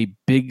be a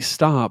big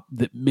stop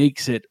that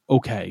makes it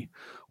okay.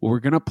 Well,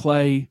 we're going to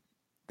play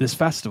this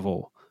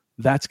festival.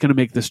 That's going to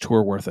make this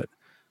tour worth it.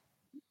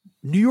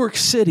 New York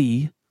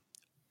City,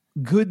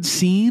 good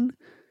scene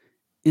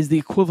is the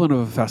equivalent of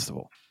a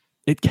festival.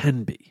 It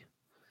can be.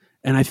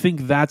 And I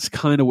think that's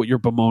kind of what you're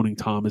bemoaning,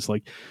 Tom, is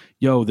like,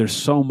 yo, there's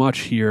so much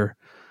here.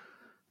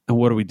 And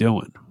what are we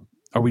doing?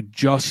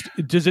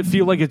 Does it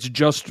feel like it's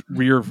just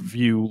rear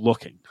view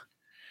looking?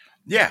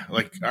 Yeah.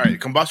 Like, all right,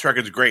 Combust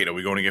Record's great. Are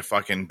we going to get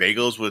fucking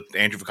bagels with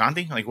Andrew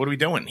Vacanti? Like, what are we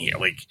doing here?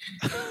 Like,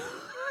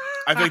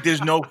 I feel like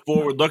there's no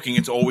forward looking.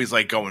 It's always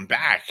like going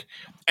back.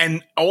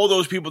 And all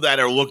those people that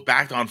are looked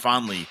back on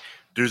fondly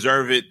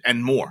deserve it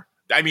and more.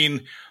 I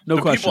mean, no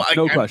question.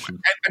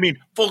 I mean,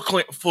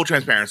 full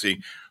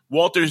transparency.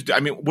 Walter's,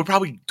 we're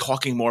probably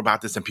talking more about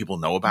this than people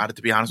know about it,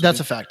 to be honest with you. That's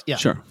a fact. Yeah.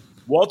 Sure.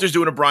 Walter's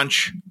doing a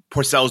brunch.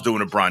 Porcel's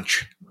doing a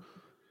brunch.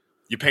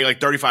 You pay like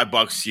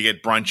 $35, you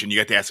get brunch, and you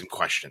get to ask them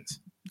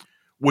questions.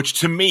 Which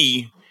to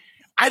me,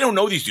 I don't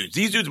know these dudes.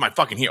 These dudes are my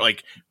fucking hero.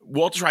 Like,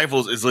 Walter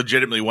Rifles is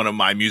legitimately one of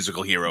my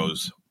musical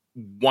heroes,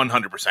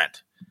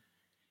 100%.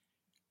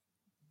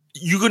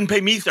 You couldn't pay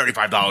me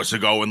 $35 to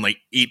go and like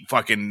eat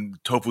fucking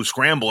tofu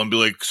scramble and be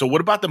like, so what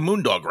about the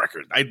Moondog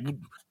record?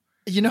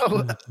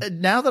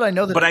 Now that I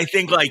know that, but I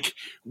think like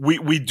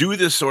we do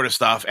this sort of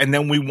stuff, and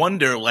then we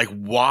wonder like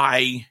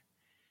why,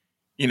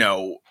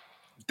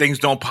 things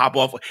don't pop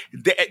off.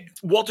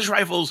 Walter's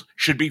Rifles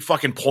should be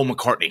fucking Paul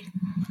McCartney.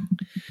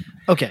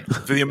 Okay.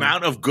 For the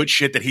amount of good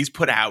shit that he's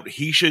put out,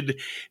 he should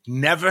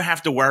never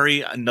have to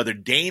worry another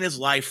day in his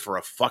life for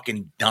a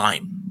fucking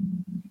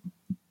dime.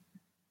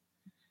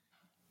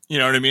 You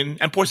know what I mean?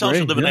 And Porcel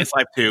should live a nice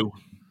life too.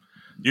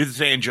 You're the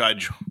saying,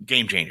 Judge,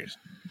 game changers.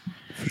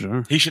 For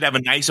sure. He should have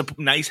a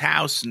nice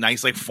house,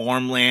 nice like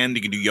farmland.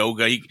 He can do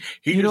yoga.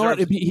 You know what?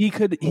 He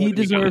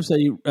deserves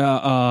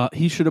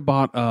he should have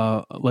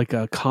bought like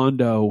a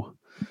condo,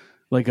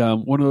 like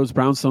one of those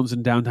brownstones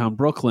in downtown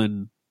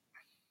Brooklyn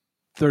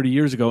 30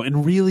 years ago,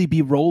 and really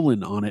be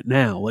rolling on it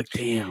now. Like,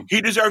 damn, he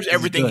deserves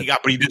everything he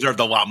got, but he deserved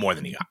a lot more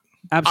than he got.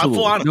 Absolutely,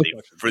 full honesty,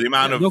 for the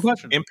amount of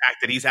impact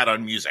that he's had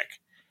on music.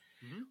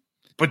 Mm-hmm.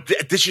 But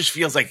this just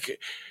feels like.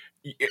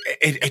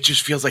 It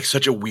just feels like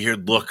such a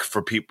weird look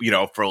for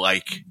people, for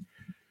like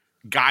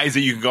guys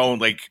that you can go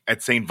like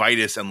at St.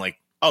 Vitus and like,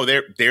 oh,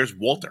 there's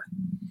Walter,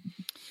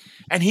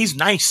 and he's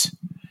nice.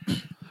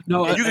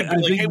 No, I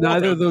think hey,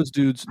 neither of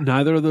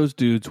those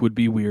dudes would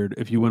be weird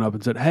if you went up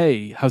and said,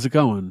 "Hey, how's it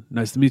going?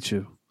 Nice to meet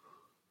you."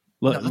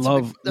 That's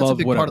a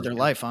big part of their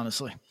life,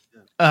 honestly.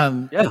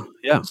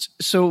 Yeah.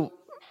 So,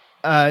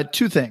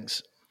 two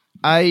things.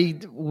 I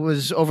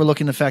was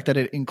overlooking the fact that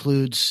it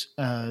includes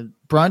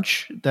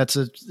brunch. That's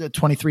a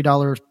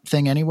 $23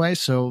 thing anyway.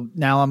 So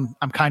now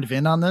I'm kind of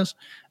in on this.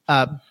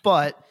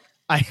 But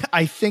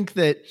I think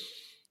that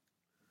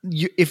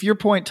if your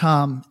point,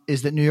 Tom,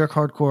 is that New York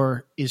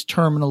hardcore is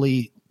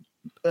terminally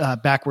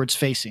backwards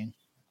facing,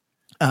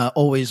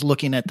 always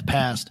looking at the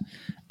past.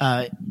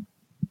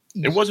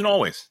 It wasn't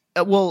always.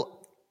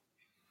 Well,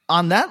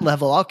 on that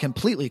level, I'll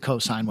completely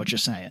co-sign what you're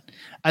saying.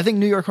 I think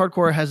New York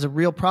hardcore has a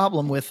real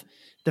problem with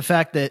the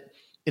fact that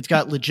it's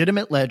got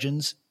legitimate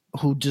legends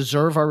who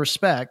deserve our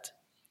respect,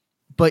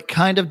 but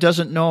kind of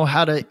doesn't know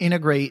how to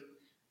integrate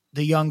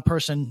the young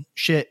person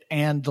shit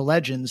and the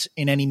legends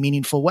in any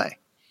meaningful way.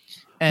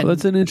 And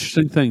that's an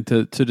interesting thing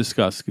to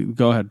discuss.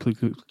 Go ahead,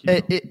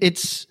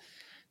 please.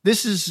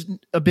 This has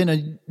been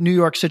a New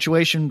York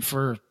situation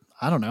for,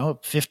 I don't know,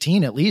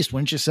 15 at least,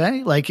 wouldn't you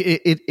say? Like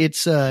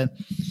it's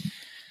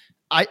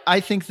I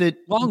think that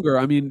longer.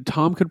 I mean,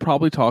 Tom could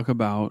probably talk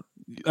about,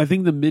 I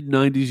think the mid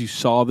 90s, you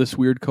saw this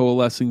weird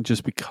coalescing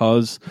just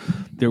because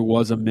there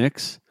was a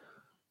mix.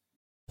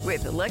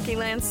 With the Lucky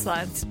Land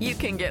Slots, you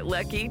can get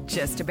lucky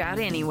just about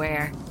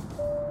anywhere.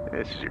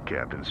 This is your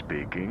captain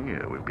speaking.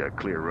 We've got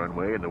clear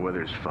runway and the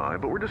weather's fine,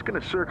 but we're just going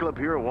to circle up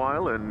here a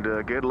while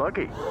and get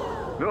lucky.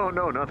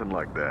 No, nothing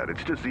like that.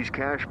 It's just these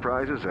cash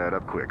prizes add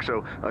up quick.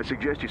 So I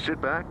suggest you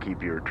sit back,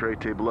 keep your tray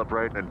table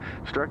upright, and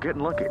start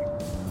getting lucky.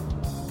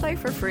 Play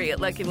for free at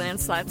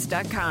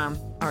LuckyLandSlots.com.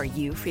 Are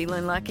you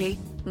feeling lucky?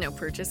 No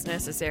purchase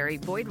necessary.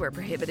 Void where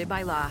prohibited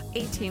by law.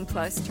 18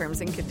 plus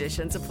terms and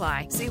conditions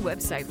apply. See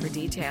website for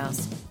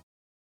details.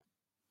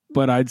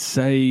 But I'd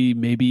say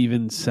maybe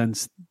even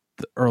since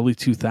the early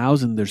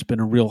 2000s, there's been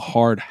a real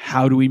hard,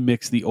 how do we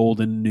mix the old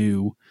and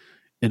new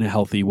in a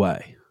healthy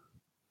way?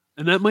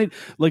 And that might,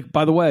 like,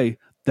 by the way,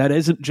 that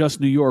isn't just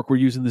New York. We're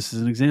using this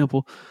as an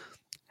example.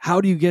 How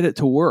do you get it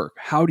to work?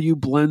 How do you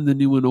blend the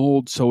new and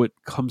old so it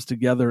comes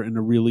together in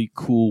a really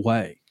cool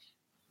way?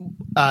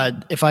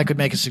 If I could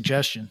make a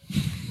suggestion,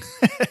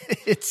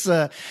 it's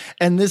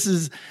and this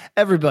is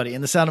everybody in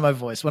the sound of my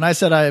voice. When I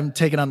said I am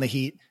taking on the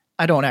heat,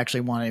 I don't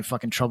actually want any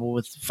fucking trouble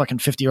with fucking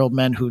 50-year-old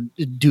men who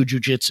do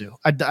jujitsu.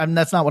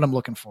 That's not what I'm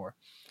looking for.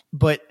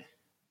 But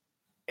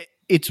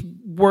it's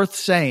worth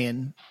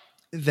saying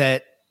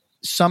that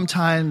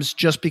sometimes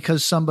just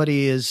because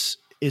somebody is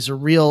a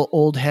real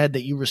old head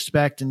that you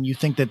respect and you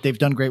think that they've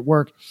done great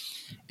work,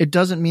 it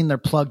doesn't mean they're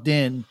plugged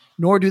in,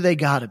 nor do they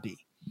gotta be.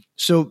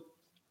 So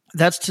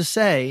that's to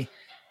say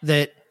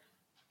that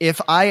if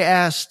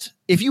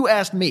you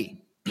asked me,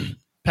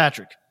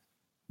 Patrick,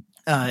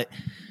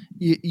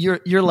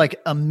 you're like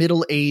a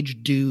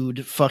middle-aged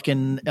dude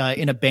fucking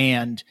in a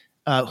band,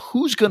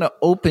 who's going to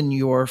open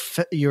your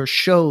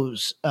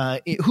shows?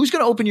 Who's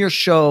going to open your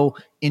show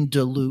in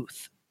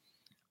Duluth?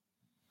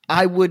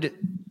 I would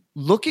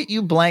look at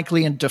you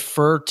blankly and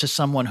defer to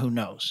someone who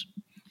knows.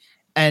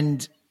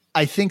 And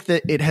I think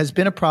that it has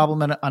been a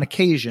problem on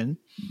occasion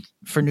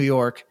for New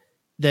York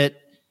that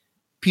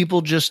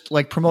people just,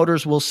 like,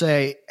 promoters will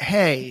say,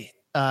 hey,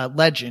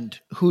 Legend,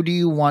 who do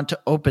you want to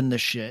open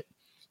this shit?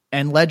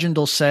 And Legend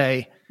will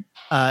say,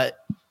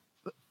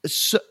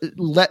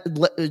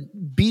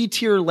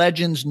 B-tier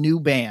Legend's new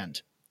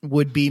band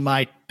would be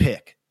my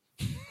pick.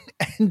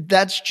 And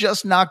that's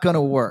just not going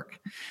to work.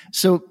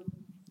 So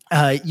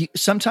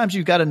sometimes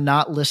you've got to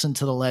not listen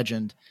to the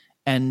Legend,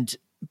 and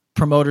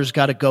promoters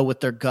got to go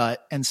with their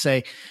gut and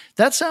say,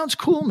 that sounds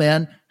cool,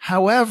 man.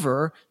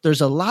 However,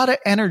 there's a lot of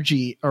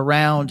energy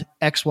around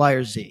X, Y,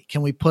 or Z.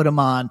 Can we put them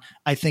on?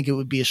 I think it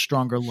would be a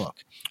stronger look.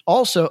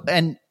 Also,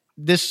 and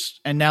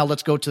now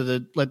let's go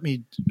to let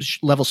me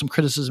level some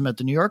criticism at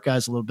the New York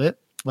guys a little bit,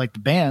 like the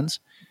bands.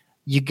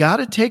 You got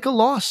to take a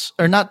loss,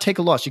 or not take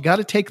a loss. You got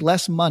to take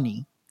less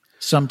money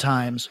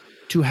sometimes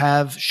to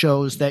have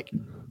shows that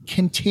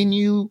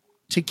continue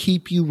to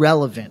keep you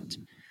relevant.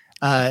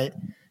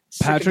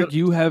 Patrick,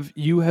 you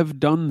have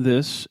done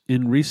this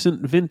in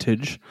recent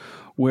vintage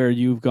where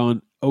you've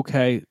gone,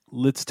 okay,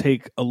 let's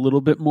take a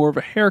little bit more of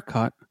a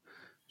haircut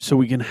so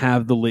we can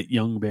have the lit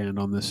young band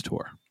on this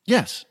tour.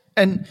 Yes.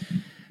 And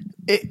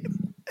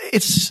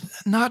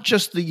it's not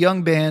just the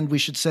young band, we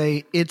should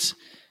say. It's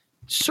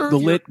the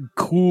lit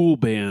cool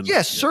band.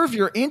 Yes, serve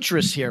your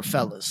interests here,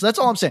 fellas. That's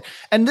all I'm saying.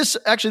 And this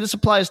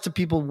applies to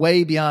people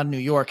way beyond New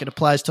York. It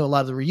applies to a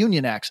lot of the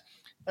reunion acts.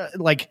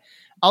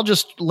 I'll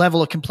just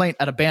level a complaint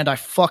at a band I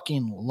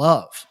fucking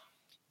love.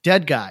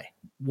 Dead Guy,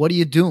 what are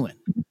you doing?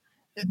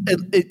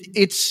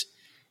 It's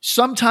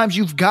sometimes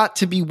you've got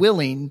to be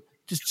willing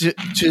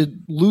to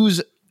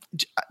lose.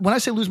 When I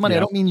say lose money, I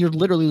don't mean you're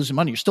literally losing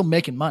money. You're still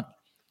making money.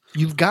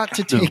 You've got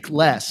to take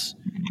less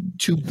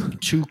to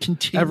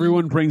continue.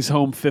 Everyone brings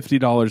home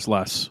 $50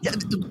 less. Yeah,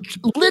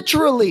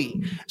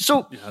 literally.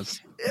 So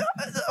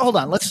hold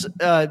on. Let's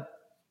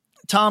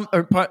Tom,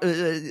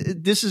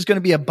 this is going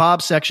to be a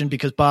Bob section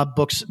because Bob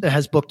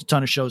has booked a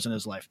ton of shows in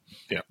his life.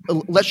 Yeah.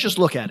 Let's just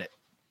look at it.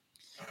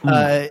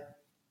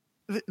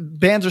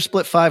 Bands are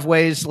split 5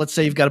 ways. Let's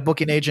say you've got a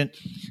booking agent,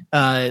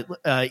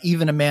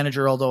 even a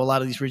manager, although a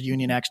lot of these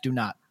reunion acts do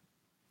not.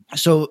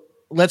 So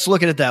let's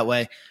look at it that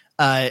way.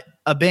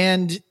 A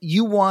band,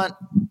 you want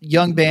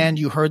young band,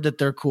 you heard that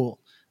they're cool.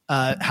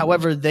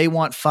 However, they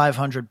want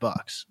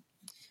 $500.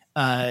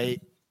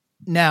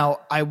 Now,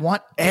 I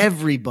want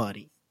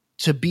everybody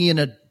to be an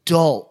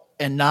adult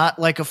and not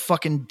like a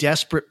fucking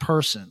desperate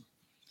person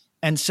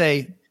and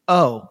say,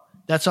 oh,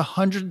 that's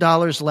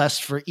 $100 less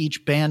for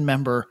each band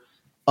member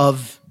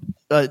of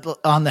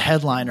on the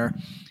headliner.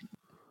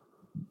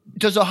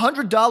 Does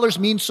 $100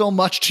 mean so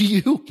much to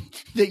you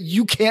that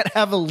you can't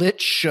have a lit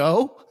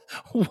show?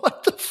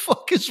 What the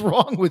fuck is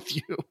wrong with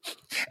you?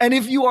 And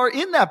if you are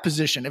in that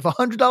position, if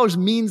 $100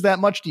 means that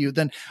much to you,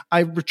 then I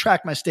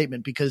retract my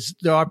statement because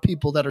there are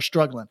people that are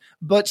struggling,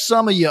 but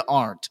some of you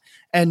aren't.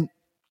 And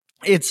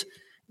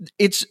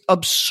it's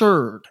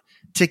absurd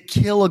to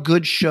kill a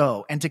good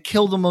show and to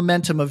kill the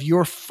momentum of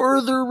your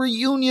further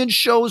reunion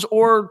shows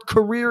or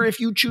career if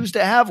you choose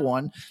to have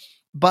one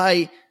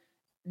by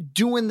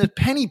doing the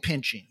penny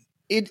pinching.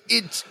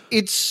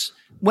 It's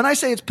when I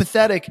say it's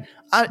pathetic,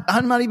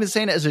 I'm not even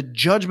saying it as a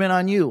judgment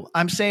on you.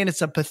 I'm saying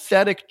it's a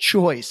pathetic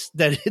choice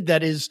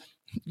that is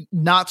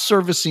not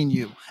servicing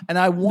you. And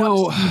I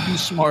want you to be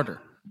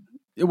smarter.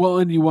 Well,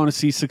 and you want to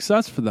see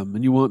success for them,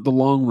 and you want the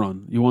long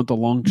run. You want the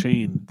long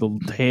chain, the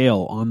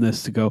tail on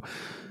this to go,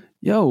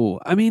 yo,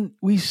 I mean,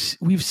 we've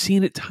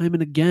seen it time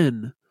and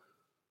again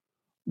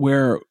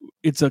where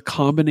it's a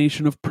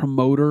combination of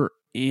promoter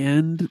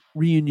and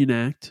reunion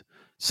act.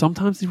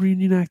 Sometimes the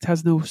reunion act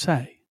has no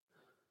say.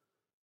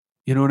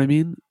 You know what I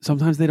mean?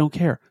 Sometimes they don't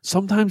care.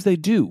 Sometimes they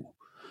do.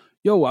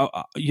 Yo,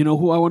 you know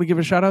who I want to give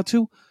a shout out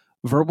to?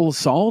 Verbal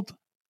Assault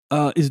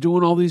is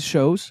doing all these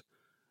shows.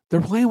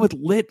 They're playing with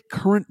lit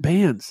current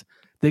bands.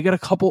 They got a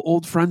couple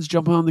old friends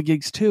jumping on the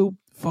gigs too.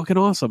 Fucking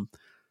awesome.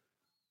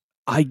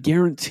 I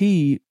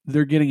guarantee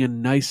they're getting a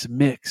nice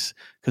mix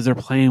because they're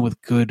playing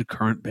with good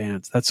current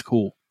bands. That's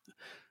cool.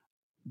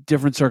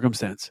 Different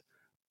circumstance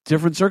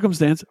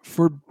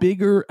for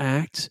bigger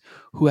acts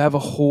who have a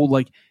whole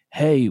like,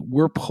 hey,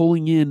 we're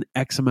pulling in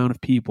X amount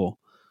of people.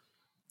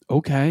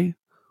 Okay.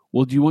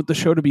 Well, do you want the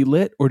show to be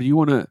lit or do you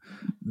want to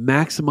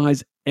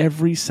maximize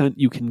every cent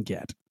you can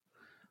get?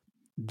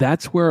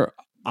 That's where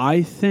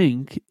I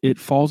think it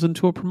falls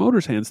into a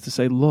promoter's hands to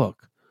say,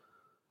 look,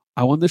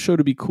 I want the show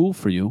to be cool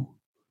for you,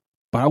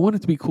 but I want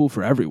it to be cool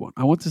for everyone.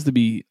 I want this to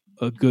be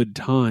a good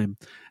time.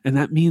 And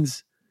that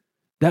means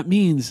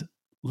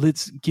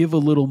let's give a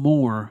little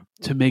more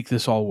to make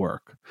this all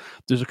work.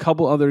 There's a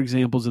couple other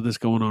examples of this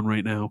going on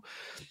right now.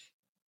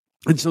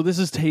 And so this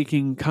is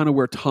taking kind of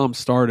where Tom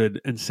started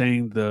and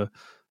saying the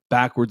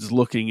backwards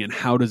looking and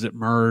how does it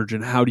merge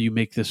and how do you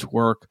make this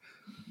work?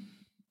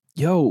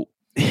 Yo,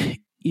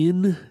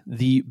 in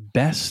the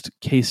best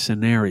case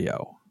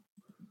scenario,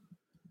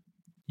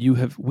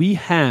 we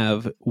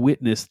have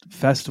witnessed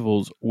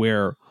festivals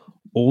where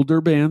older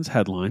bands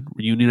headline,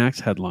 reunion acts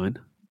headline,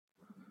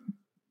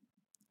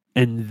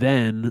 and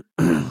then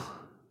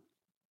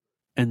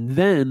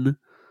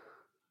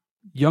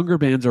younger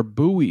bands are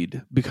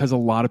buoyed because a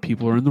lot of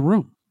people are in the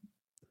room.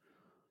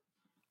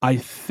 I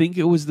think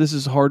it was This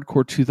Is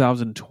Hardcore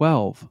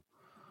 2012.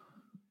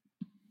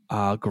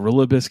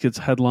 Gorilla Biscuits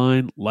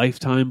headline,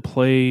 Lifetime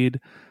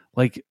played.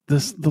 Like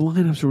this, the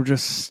lineups were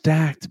just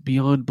stacked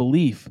beyond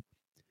belief.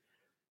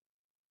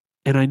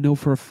 And I know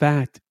for a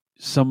fact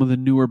some of the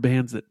newer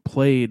bands that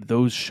played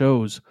those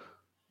shows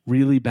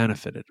really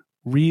benefited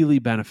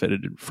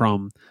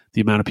from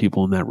the amount of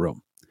people in that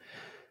room.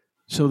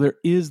 So there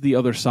is the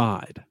other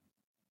side.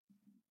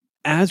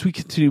 As we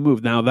continue to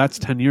move, now that's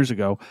 10 years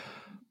ago,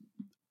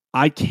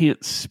 I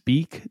can't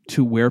speak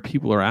to where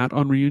people are at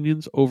on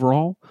reunions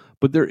overall,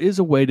 but there is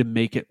a way to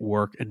make it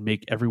work and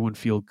make everyone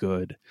feel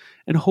good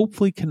and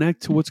hopefully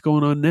connect to what's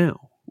going on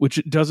now, which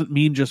it doesn't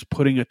mean just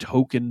putting a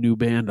token new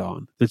band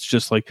on. That's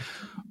just like,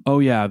 oh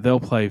yeah, they'll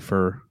play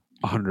for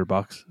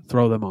 $100,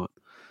 throw them on.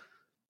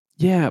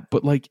 Yeah,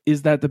 but like,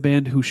 is that the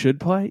band who should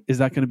play? Is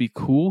that going to be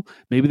cool?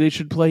 Maybe they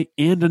should play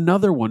and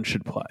another one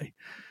should play.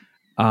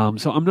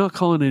 So I'm not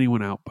calling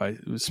anyone out by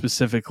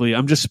specifically.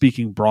 I'm just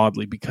speaking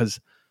broadly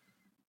because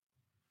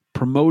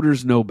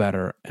promoters know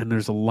better, and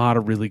there's a lot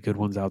of really good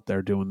ones out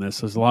there doing this.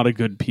 There's a lot of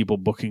good people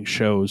booking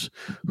shows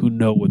who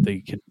know what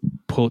they can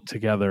put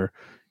together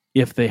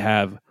if they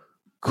have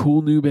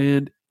cool new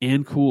band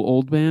and cool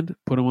old band,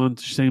 put them on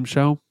the same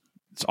show.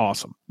 It's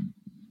awesome.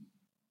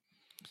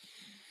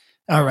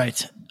 All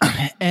right.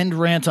 End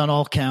rant on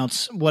all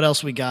counts. What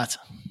else we got?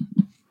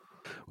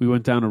 We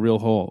went down a real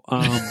hole.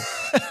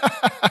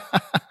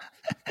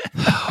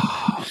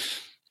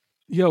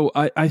 Yo,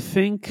 I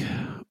think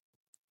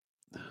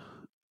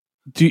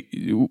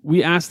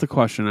we asked the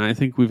question, and I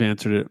think we've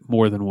answered it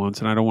more than once,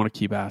 and I don't want to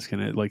keep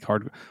asking it. Like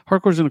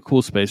hardcore's in a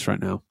cool space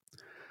right now.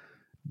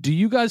 Do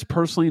you guys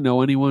personally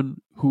know anyone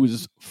who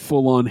is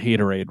full on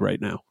haterade right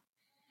now?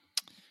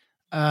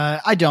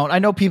 I don't. I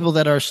know people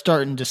that are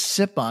starting to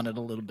sip on it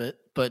a little bit,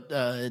 but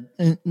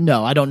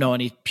no, I don't know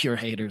any pure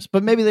haters.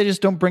 But maybe they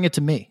just don't bring it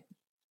to me.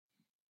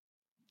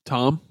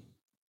 Tom?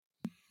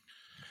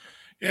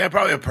 Yeah,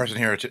 probably a person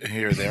here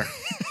or there,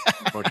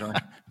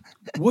 unfortunately.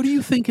 What do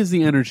you think is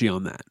the energy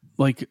on that?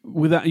 Like,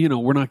 without,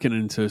 we're not getting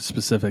into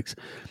specifics.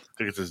 I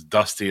think it's as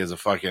dusty as a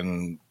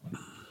fucking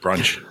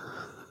brunch.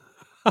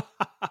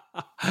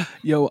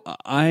 Yo,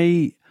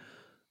 I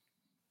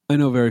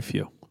know very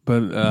few,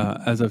 but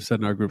as I've said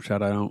in our group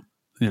chat, I don't,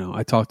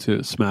 I talk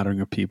to a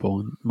smattering of people,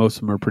 and most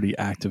of them are pretty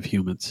active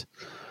humans.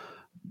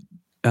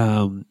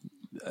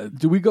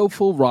 Do we go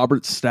full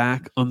Robert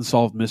Stack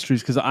unsolved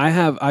mysteries? Because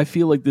I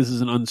feel like this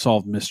is an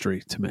unsolved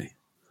mystery to me.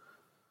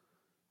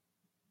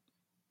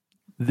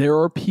 There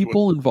are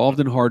people involved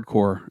in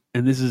hardcore,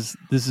 and this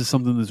is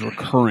something that's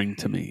recurring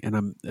to me,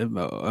 and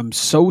I'm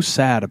so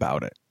sad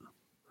about it.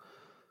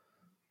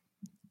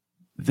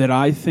 That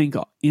I think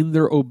in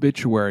their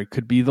obituary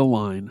could be the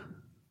line,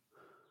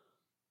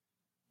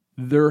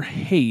 their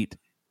hate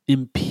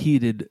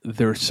impeded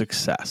their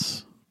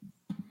success.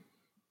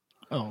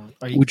 Oh,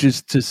 are you? Which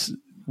is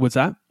what's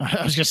that?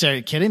 I was gonna say, are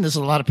you kidding? There's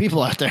a lot of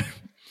people out there.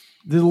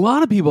 There's a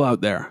lot of people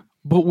out there,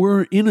 but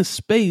we're in a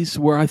space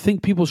where I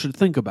think people should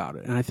think about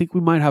it, and I think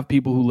we might have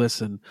people who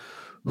listen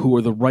who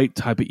are the right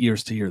type of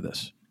ears to hear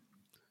this.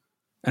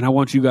 And I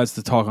want you guys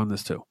to talk on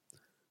this too.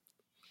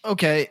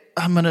 Okay,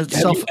 I'm gonna. Have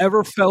you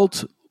ever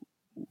felt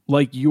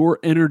like your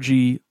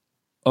energy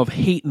of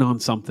hating on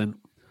something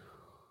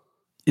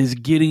is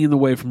getting in the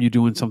way from you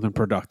doing something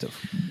productive?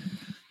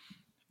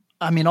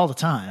 I mean, all the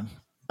time.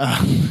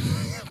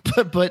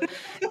 But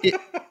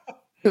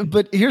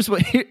here's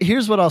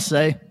what I'll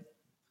say.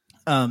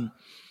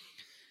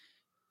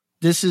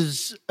 This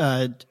is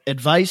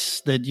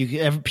advice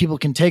that people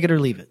can take it or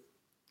leave it.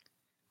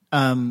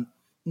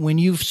 When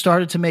you've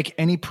started to make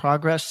any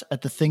progress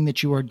at the thing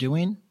that you are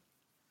doing,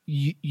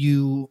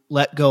 you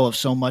let go of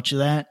so much of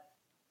that,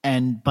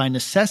 and by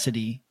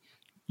necessity,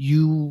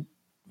 you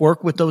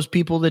work with those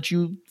people that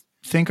you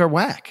think are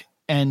whack,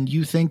 and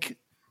you think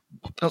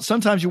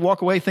sometimes you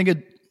walk away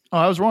thinking, "Oh,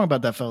 I was wrong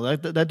about that fella.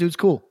 That dude's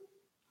cool.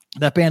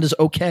 That band is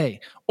okay."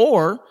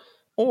 Or,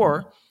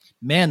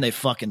 man, they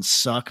fucking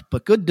suck,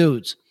 but good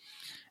dudes.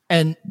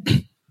 And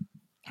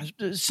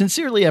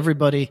sincerely,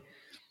 everybody,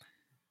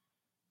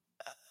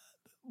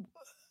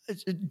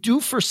 do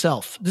for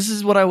self. This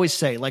is what I always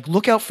say. Like,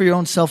 look out for your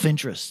own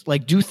self-interest.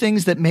 Like, do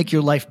things that make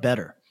your life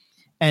better.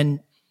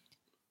 And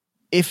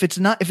if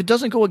it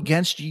doesn't go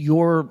against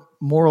your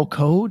moral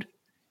code,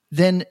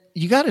 then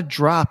you got to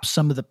drop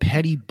some of the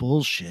petty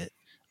bullshit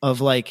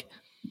of like,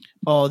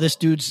 oh, this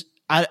dude's,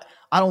 I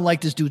don't like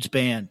this dude's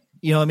band.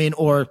 You know what I mean?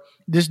 Or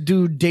this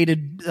dude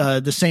dated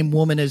the same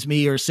woman as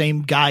me or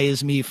same guy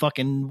as me,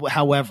 fucking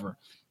however.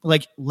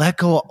 Like, let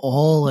go of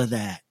all of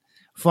that.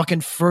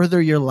 Fucking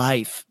further your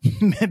life.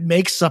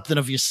 Make something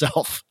of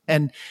yourself.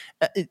 And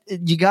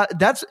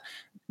that's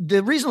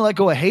the reason to let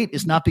go of hate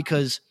is not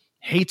because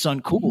hate's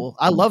uncool.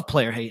 I love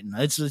player hating.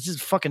 It's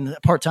just a fucking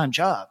part-time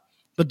job.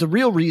 But the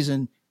real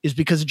reason is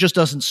because it just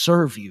doesn't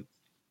serve you.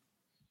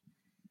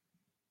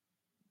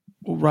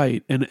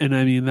 Right. And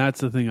I mean, that's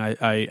the thing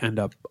I end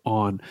up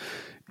on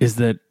is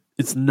that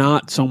it's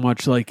not so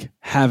much like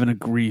having a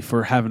grief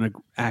or having an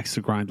axe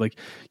to grind. Like,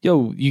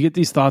 yo, you get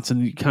these thoughts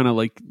and you kind of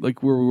like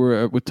where we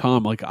were with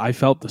Tom, like I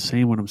felt the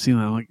same when I'm seeing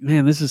that. I'm like,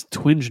 man, this is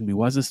twinging me.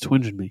 Why is this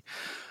twinging me?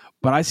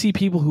 But I see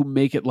people who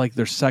make it like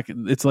their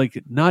second, it's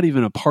like not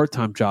even a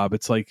part-time job.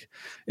 It's like,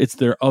 it's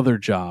their other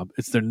job.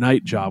 It's their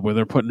night job where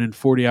they're putting in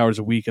 40 hours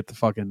a week at the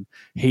fucking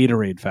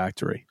Haterade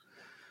factory.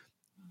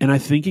 And I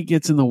think it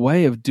gets in the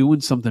way of doing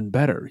something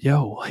better.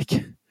 Yo, like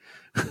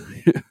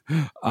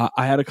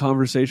I had a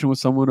conversation with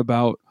someone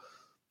about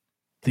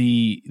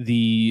the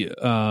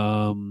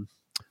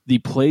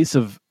place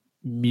of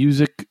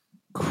music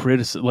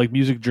criticism, like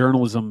music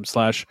journalism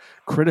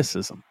 /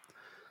 criticism.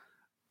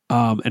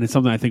 And it's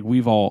something I think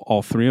we've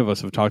all three of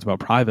us have talked about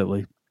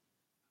privately.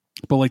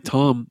 But like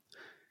Tom,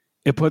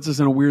 it puts us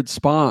in a weird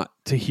spot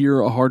to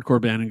hear a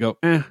hardcore band and go,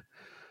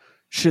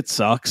 shit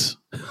sucks.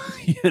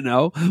 You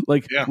know,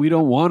 like we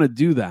don't want to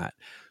do that.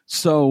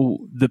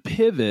 So the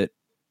pivot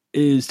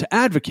is to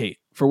advocate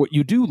for what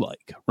you do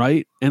like,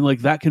 right? And like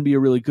that can be a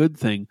really good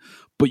thing,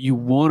 but you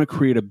want to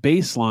create a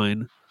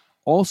baseline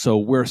also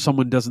where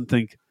someone doesn't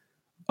think,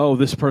 oh,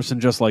 this person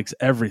just likes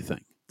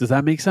everything. Does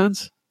that make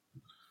sense?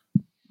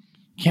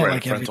 Can't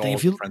like everything.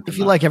 If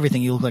you like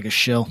everything, you look like a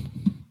shill.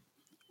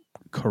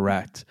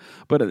 Correct.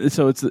 But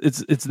so it's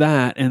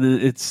that, and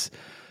it's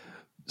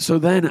so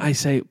then I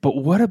say, but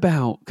what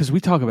about, because we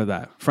talk about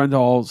that, friend to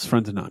all is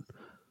friend to none.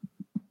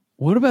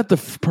 What about the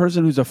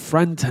person who's a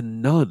friend to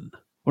none?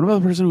 What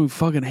about the person who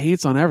fucking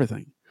hates on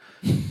everything?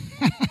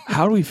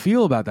 How do we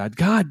feel about that?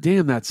 God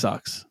damn, that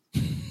sucks.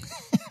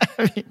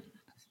 I mean,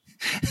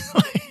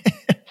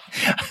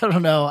 I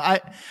don't know.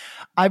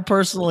 I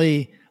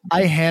personally,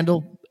 I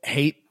handle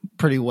hate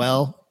pretty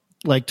well,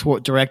 like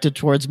directed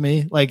towards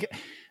me, like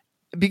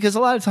because a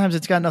lot of times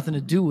it's got nothing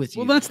to do with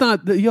you. Well, that's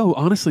not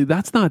honestly,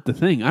 that's not the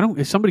thing.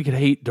 If somebody could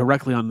hate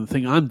directly on the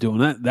thing I'm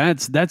doing,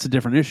 that's a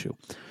different issue.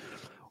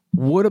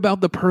 What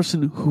about the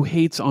person who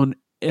hates on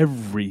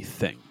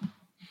everything?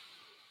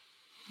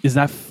 Is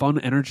that fun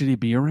energy to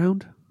be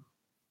around?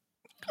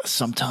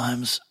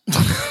 Sometimes.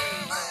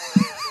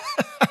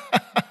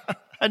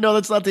 I know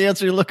that's not the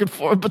answer you're looking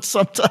for, but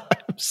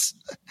sometimes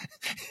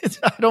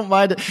I don't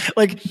mind it.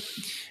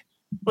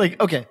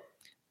 Like, okay,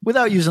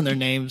 without using their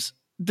names,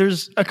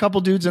 there's a couple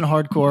dudes in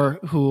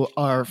hardcore who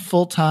are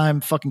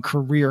full-time fucking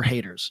career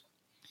haters.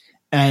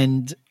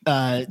 And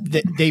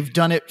they've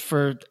done it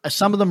for,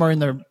 some of them are in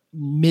their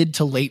mid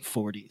to late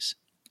 40s,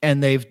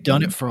 and they've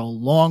done it for a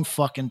long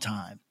fucking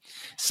time.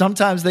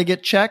 Sometimes they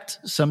get checked.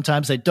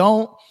 Sometimes they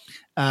don't.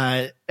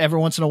 Every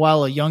once in a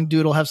while, a young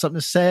dude will have something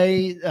to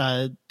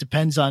say.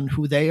 Depends on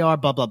who they are,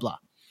 blah, blah, blah.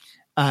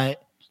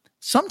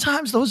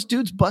 Sometimes those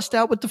dudes bust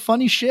out with the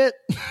funny shit.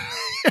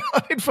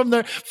 I mean, from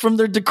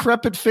their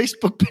decrepit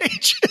Facebook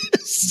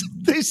pages.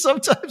 They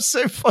sometimes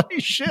say funny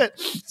shit.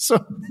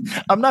 So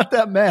I'm not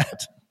that mad.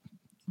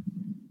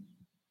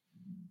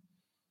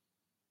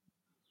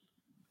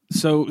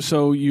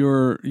 So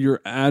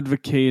you're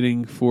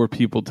advocating for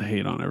people to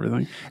hate on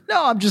everything?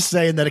 No, I'm just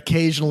saying that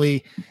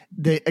occasionally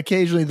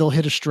they'll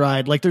hit a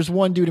stride. Like there's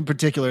one dude in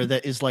particular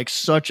that is like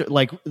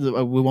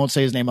we won't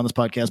say his name on this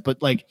podcast,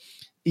 but like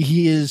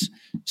he is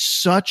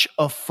such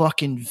a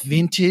fucking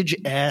vintage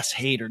ass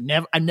hater.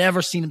 I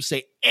never seen him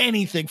say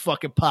anything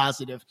fucking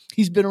positive.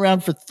 He's been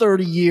around for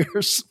 30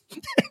 years.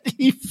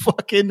 He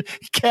fucking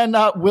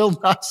will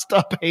not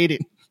stop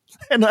hating.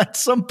 And at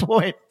some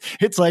point,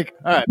 it's like,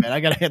 all right, man, I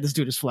gotta hand this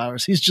dude his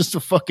flowers. He's just a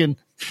fucking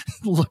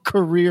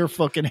career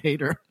fucking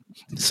hater.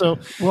 So,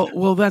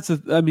 well,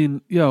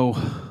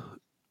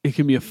 it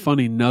can be a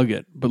funny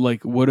nugget, but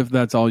like, what if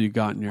that's all you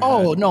got in your head?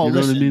 Oh no, you know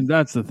listen, what I mean?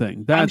 That's the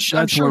thing. I'm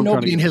sure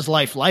nobody in his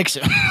life likes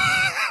him,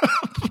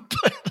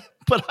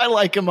 but I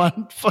like him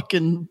on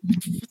fucking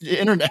the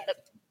internet.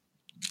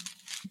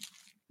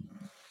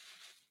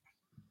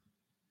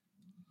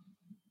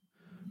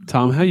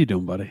 Tom, how you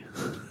doing, buddy?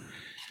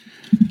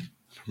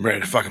 I'm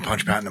ready to fucking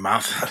punch Pat in the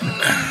mouth.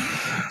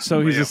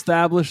 So he's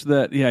established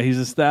that.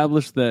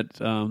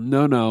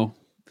 No.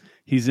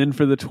 He's in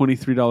for the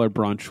 $23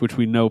 brunch, which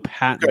we know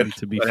patent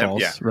to be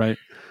false, right?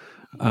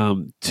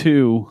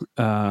 2,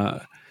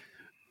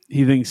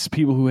 he thinks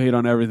people who hate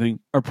on everything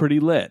are pretty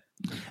lit.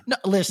 No,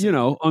 listen,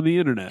 on the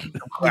internet.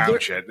 Clown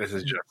shit. This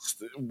is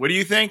just. What do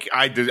you think?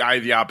 I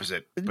the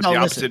opposite, but the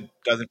opposite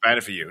doesn't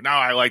matter for you. No,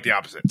 I like the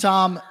opposite.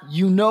 Tom,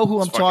 you know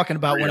who I'm talking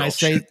about when I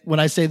say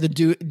the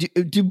dude.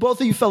 Do both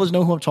of you fellas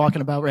know who I'm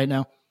talking about right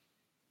now?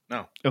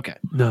 No. Okay.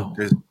 No.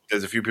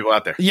 There's a few people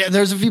out there. Yeah,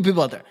 there's a few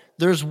people out there.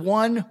 There's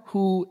one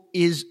who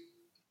is,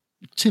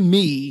 to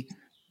me,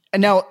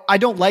 and now I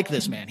don't like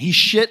this man. He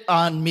shit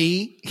on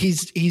me.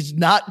 He's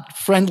not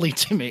friendly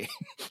to me.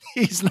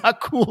 He's not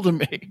cool to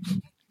me.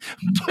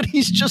 But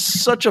he's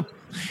just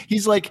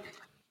he's like,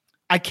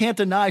 I can't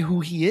deny who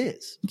he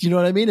is. Do you know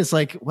what I mean? It's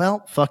like,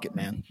 well, fuck it,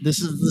 man. This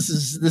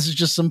is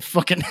just some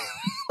fucking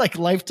like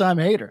lifetime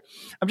hater.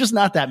 I'm just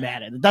not that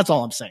mad at it. That's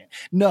all I'm saying.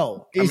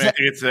 No,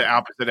 it's the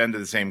opposite end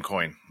of the same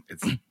coin.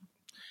 It's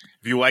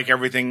if you like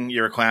everything,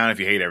 you're a clown. If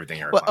you hate everything,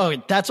 you're a clown.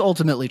 Oh, that's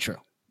ultimately true.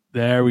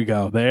 There we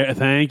go. There.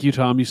 Thank you,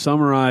 Tom. You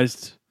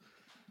summarized.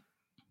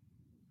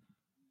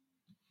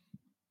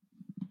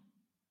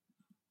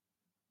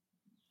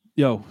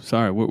 Yo,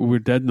 sorry, we're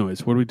dead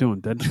noise. What are we doing?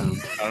 Dead sound.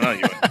 I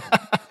don't know.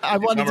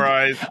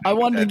 I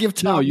wanted to give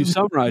Tom. No, you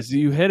summarized.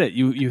 You hit it.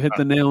 You hit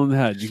the nail on the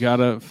head. You got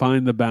to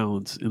find the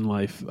balance in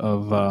life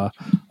of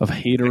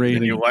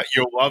haterating. Your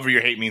love or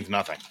your hate means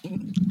nothing.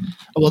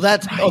 Well,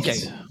 that's okay.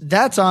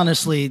 That's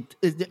honestly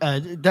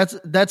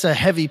that's a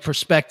heavy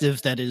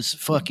perspective that is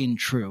fucking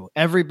true.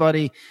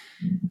 Everybody,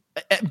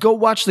 go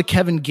watch the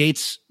Kevin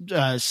Gates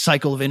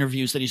cycle of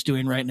interviews that he's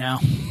doing right now,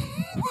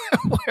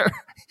 where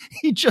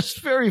he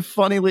just very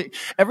funnily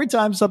every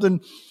time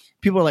something.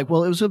 People are like,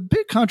 well, it was a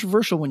bit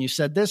controversial when you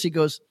said this. He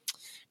goes,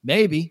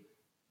 maybe.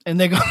 And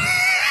they go,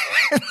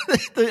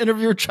 the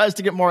interviewer tries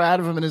to get more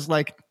out of him and is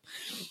like,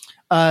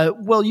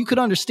 well, you could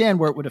understand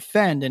where it would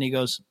offend. And he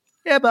goes,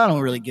 yeah, but I don't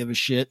really give a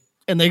shit.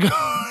 And they go,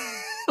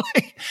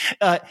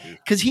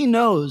 because he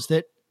knows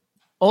that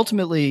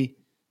ultimately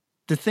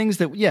the things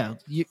that,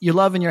 you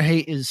love and your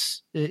hate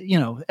is,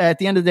 at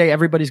the end of the day,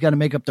 everybody's got to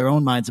make up their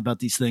own minds about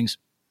these things.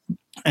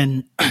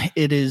 And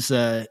it is,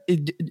 I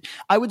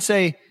would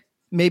say,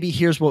 maybe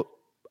here's what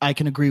I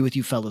can agree with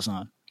you fellas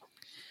on.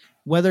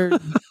 Whether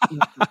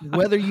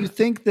you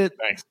think that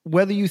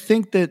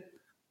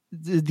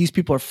these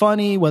people are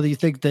funny, whether you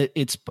think that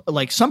it's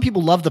like some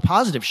people love the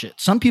positive shit.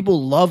 Some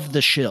people love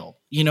the shill.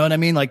 You know what I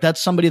mean? Like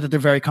that's somebody that they're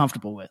very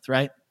comfortable with,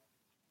 right?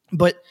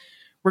 But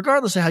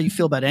regardless of how you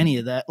feel about any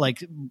of that,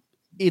 like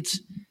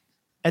it's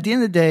at the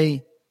end of the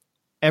day,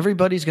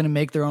 everybody's going to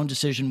make their own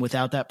decision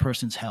without that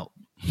person's help.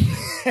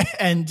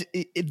 And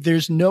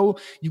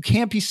you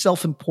can't be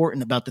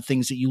self-important about the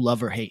things that you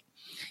love or hate.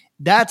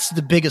 That's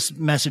the biggest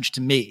message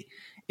to me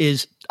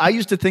is I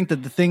used to think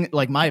that the thing,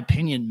 like my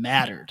opinion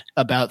mattered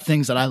about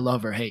things that I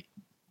love or hate.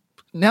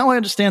 Now I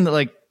understand that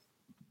like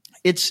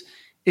it's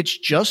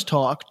just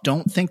talk.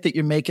 Don't think that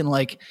you're making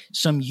like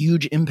some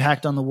huge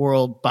impact on the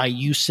world by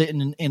you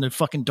sitting in a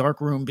fucking dark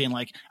room being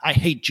like, I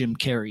hate Jim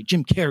Carrey.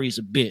 Jim Carrey's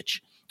a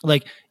bitch.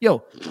 Like,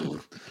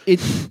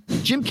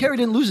 Jim Carrey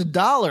didn't lose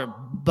 $1,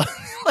 but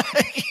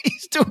like,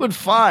 he's doing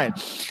fine.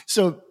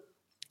 So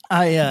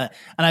I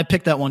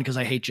picked that one because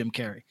I hate Jim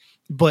Carrey.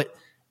 But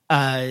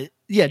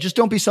just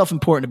don't be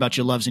self-important about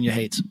your loves and your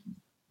hates.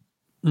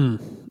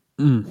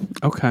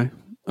 Okay.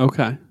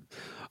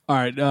 All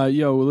right,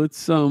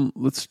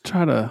 let's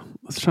try to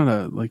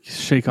like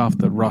shake off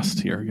the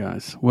rust here,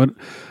 guys. What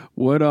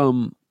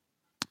do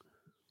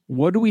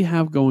we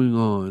have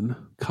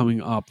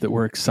coming up that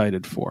we're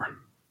excited for?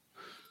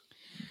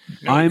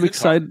 I'm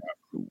excited.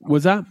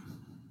 Was that?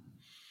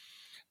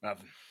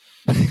 Nothing.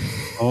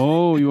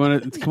 Oh, you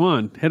want to come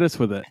on, hit us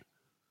with it.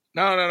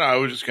 No. I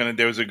was just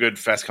there was a good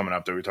fest coming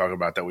up that we were talking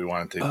about that we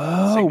wanted to.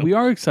 Oh, we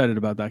are excited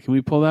about that. Can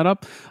we pull that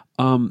up?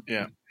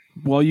 Yeah.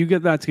 while you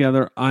get that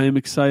together, I am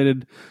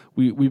excited.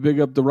 We big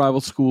up the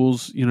Rival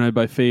Schools United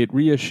by Fate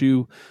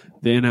reissue.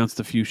 They announced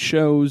a few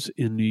shows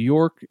in New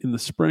York in the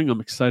spring. I'm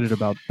excited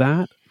about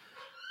that.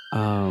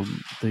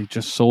 They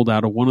just sold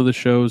out of one of the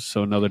shows,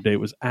 so another date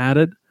was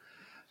added.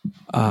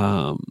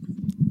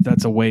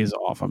 That's a ways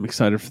off. I'm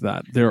excited for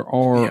that. There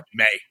are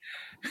May.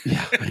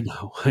 Yeah, I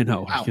know.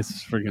 Wow.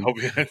 It's freaking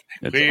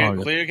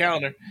clear your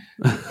calendar.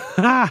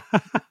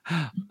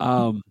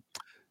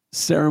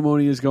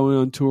 Ceremony is going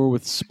on tour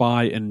with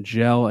Spy and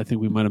Gel. I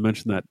think we might have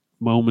mentioned that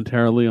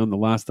momentarily on the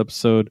last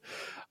episode.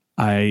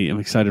 I am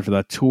excited for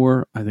that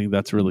tour. I think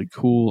that's really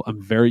cool.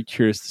 I'm very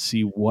curious to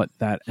see what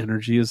that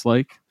energy is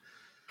like.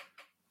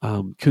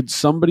 Could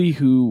somebody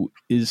who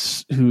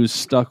is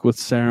stuck with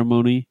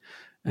Ceremony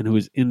and who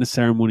is in the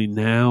Ceremony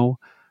now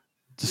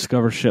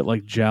discover shit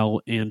like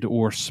Gel and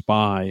or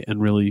Spy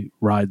and really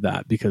ride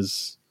that?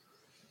 Because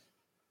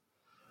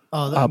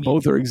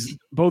both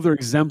are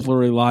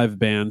exemplary live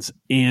bands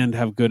and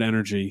have good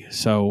energy.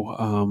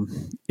 So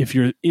if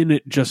you're in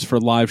it just for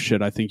live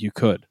shit, I think you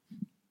could.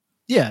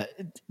 Yeah,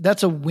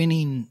 that's a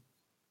winning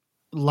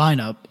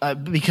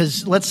lineup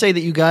because let's say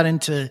that you got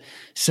into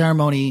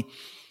Ceremony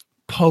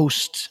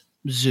post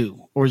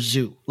Zoo or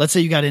Zoo. Let's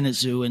say you got in at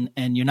Zoo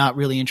and you're not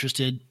really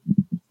interested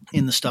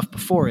in the stuff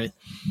before it.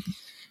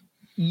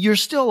 You're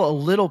still a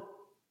little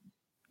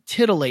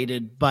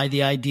titillated by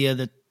the idea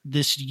that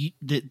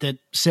that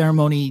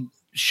Ceremony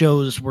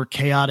shows were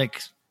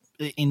chaotic,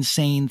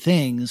 insane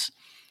things.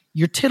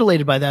 You're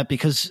titillated by that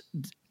because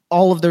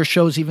all of their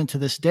shows, even to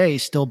this day,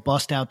 still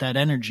bust out that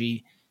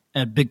energy,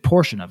 a big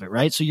portion of it,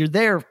 right? So you're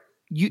there.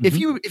 If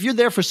you're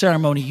there for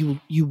Ceremony,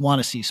 you want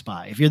to see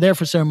Spy. If you're there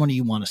for Ceremony,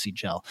 you want to see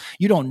Gel.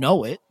 You don't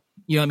know it.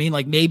 You know what I mean?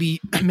 Like maybe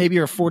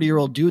you're a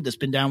 40-year-old dude that's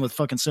been down with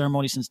fucking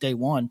Ceremony since day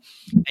one,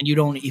 and you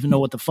don't even know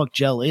what the fuck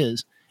Gel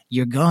is.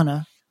 You're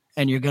gonna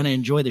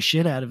enjoy the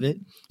shit out of it.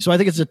 So I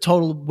think it's a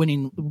total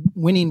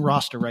winning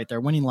roster right there,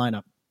 winning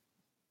lineup.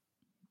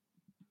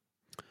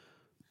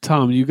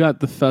 Tom, you got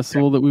the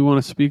festival that we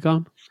want to speak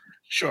on?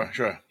 Sure.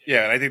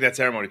 Yeah, and I think that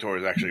Ceremony tour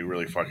is actually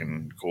really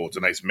fucking cool. It's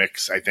a nice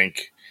mix, I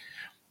think.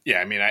 Yeah,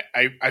 I mean,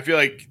 I feel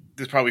like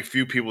there's probably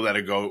few people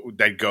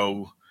that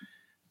go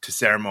to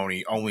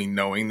Ceremony only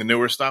knowing the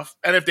newer stuff.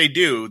 And if they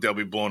do, they'll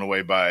be blown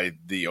away by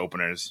the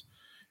openers.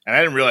 And I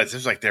didn't realize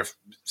this was like their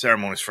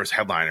Ceremony's first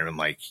headliner in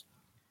like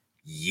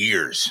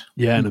years.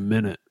 Yeah, in a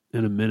minute.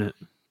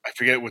 I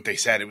forget what they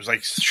said. It was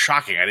like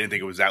shocking. I didn't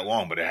think it was that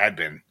long, but it had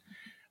been.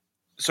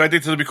 So I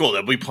think it'll be cool.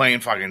 They'll be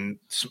playing fucking,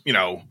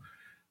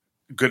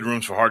 good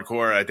rooms for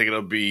hardcore. I think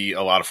it'll be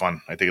a lot of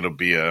fun. I think it'll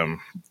be a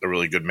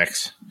really good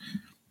mix.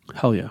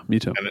 Hell yeah, me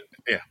too. And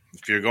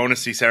if you're going to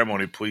see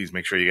Ceremony, please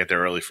make sure you get there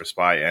early for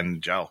Spy and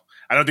Gel.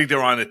 I don't think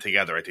they're on it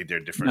together. I think they're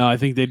different. No, I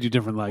think they do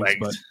different legs.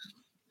 But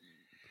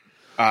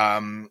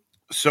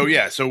so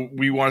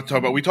we want to talk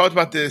about. We talked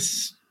about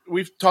this.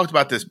 We've talked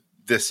about this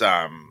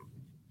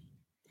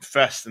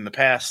fest in the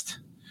past.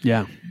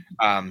 Yeah.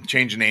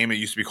 Change the name. It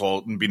used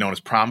to be known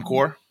as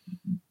Promcore.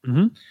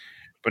 Mm-hmm.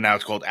 But now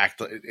it's called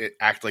Act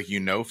Like You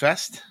Know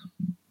Fest,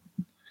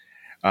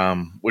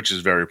 which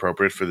is very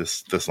appropriate for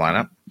this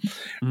lineup.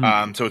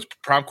 Mm. So it's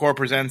Promcore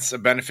presents a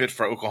benefit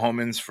for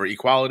Oklahomans for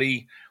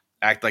equality.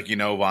 Act Like You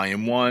Know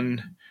Volume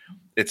 1.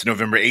 It's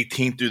November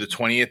 18th through the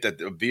 20th at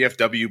the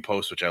VFW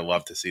post, which I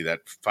love to see that.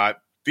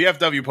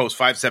 VFW post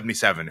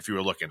 577, if you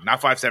were looking.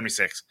 Not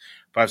 576,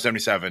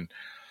 577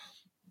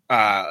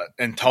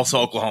 in Tulsa,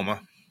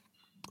 Oklahoma.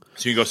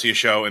 So you can go see a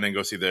show and then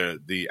go see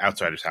the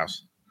Outsiders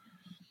House.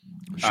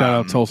 Shout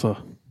out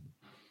Tulsa.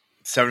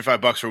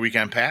 $75 for a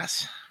weekend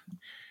pass.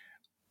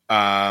 You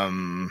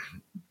want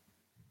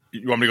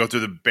me to go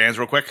through the bands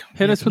real quick?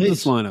 Hit us with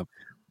this lineup.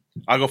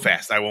 I'll go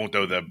fast. I won't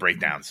do the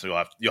breakdowns. So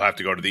you'll have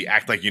to go to the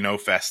Act Like You Know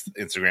Fest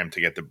Instagram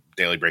to get the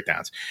daily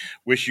breakdowns.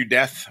 Wish You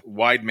Death,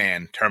 Wide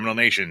Man, Terminal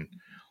Nation,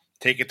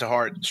 Take It to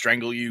Heart,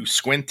 Strangle You,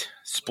 Squint,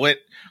 Split,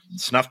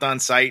 Snuffed on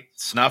Sight,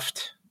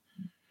 Snuffed.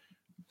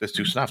 There's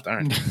two snuffed, all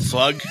right.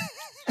 Slug,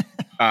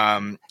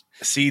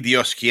 Si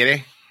Dios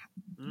Quiere,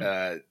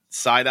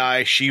 Side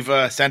Eye,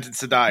 Shiva, Sentence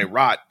to Die,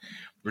 Rot,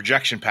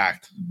 Rejection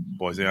Pact,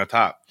 Boys on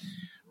Top,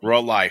 Raw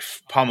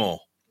Life,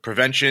 Pummel,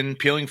 Prevention,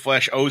 Peeling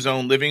Flesh,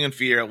 Ozone, Living in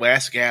Fear,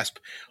 Last Gasp,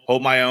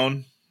 Hold My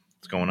Own.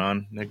 What's going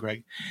on, Nick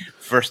Greg?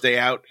 First Day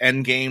Out,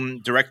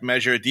 Endgame, Direct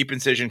Measure, Deep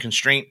Incision,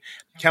 Constraint,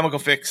 Chemical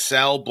Fix,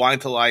 Cell, Blind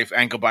to Life,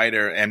 Ankle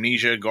Biter,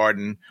 Amnesia,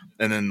 Garden,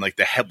 and then like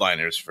the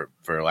headliners for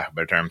lack of a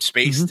better term,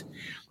 Spaced,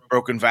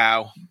 Broken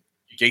Vow,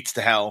 Gates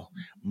to Hell,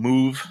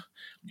 Move,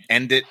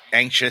 End It,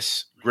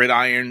 Anxious,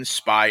 Gridiron,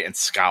 Spy, and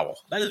Scowl.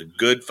 That is a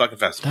good fucking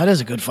festival. That is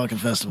a good fucking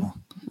festival.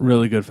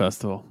 Really good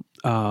festival.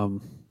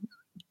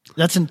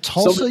 That's in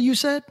Tulsa, you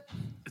said?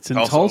 It's in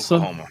Tulsa.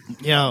 Oklahoma.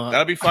 Yeah.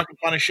 That'll be fucking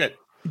fun as shit.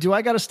 Do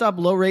I got to stop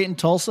low rate in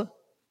Tulsa?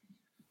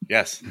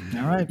 Yes.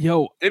 All right.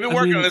 Yo, they've been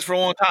working on this for a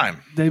long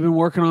time. They've been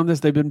working on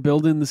this. They've been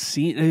building the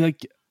scene.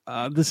 Like,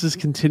 this is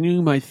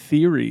continuing my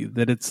theory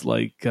that it's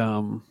like,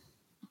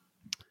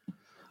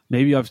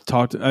 maybe I've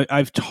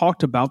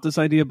talked about this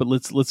idea, but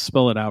let's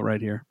spell it out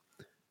right here.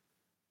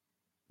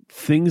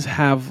 Things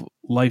have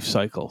life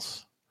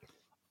cycles.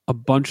 a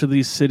bunch of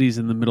these cities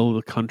in the middle of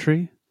the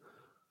country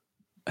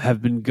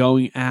have been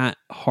going at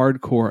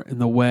hardcore in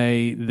the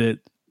way that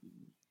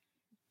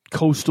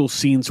coastal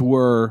scenes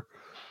were.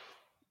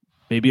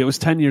 Maybe it was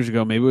 10 years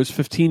ago, maybe it was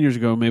 15 years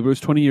ago, maybe it was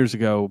 20 years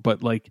ago,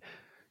 but like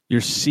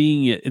you're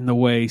seeing it in the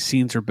way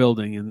scenes are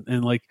building.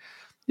 And like,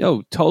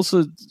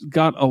 Tulsa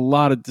got a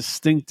lot of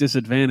distinct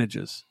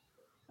disadvantages,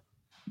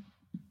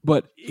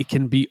 but it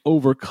can be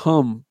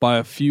overcome by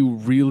a few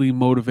really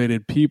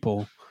motivated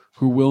people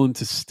who are willing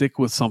to stick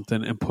with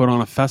something and put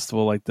on a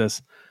festival like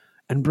this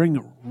and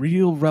bring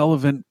real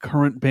relevant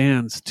current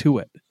bands to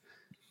it.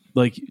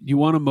 Like, you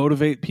want to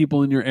motivate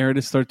people in your area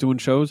to start doing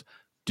shows?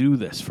 Do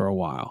this for a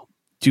while.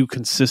 Do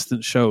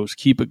consistent shows.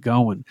 Keep it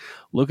going.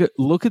 Look at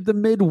the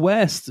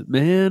Midwest,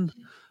 man.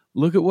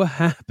 Look at what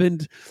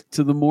happened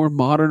to the more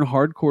modern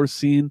hardcore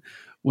scene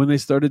when they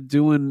started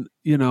doing,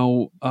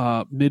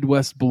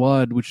 Midwest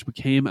Blood, which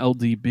became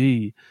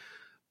LDB.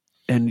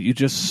 And you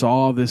just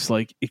saw this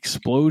like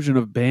explosion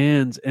of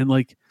bands, and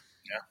like,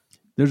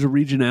 there's a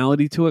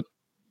regionality to it.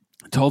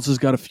 Tulsa's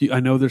got a few.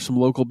 I know there's some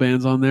local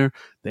bands on there.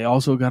 They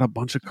also got a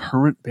bunch of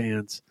current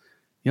bands.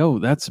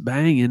 That's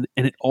banging,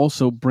 and it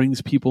also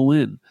brings people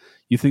in.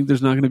 You think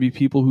there's not going to be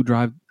people who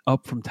drive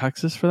up from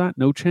Texas for that?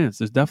 No chance.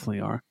 There's definitely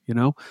are.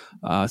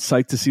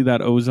 Psyched to see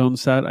that Ozone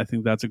set. I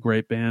think that's a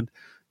great band.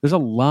 There's a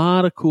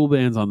lot of cool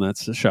bands on that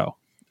show.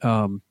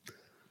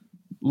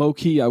 Low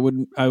key, I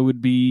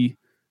would be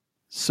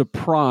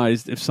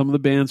surprised if some of the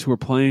bands who are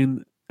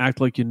playing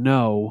Act Like You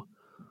Know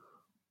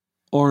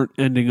aren't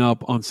ending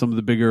up on some of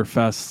the bigger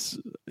fests,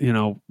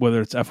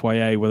 whether it's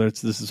FYA, whether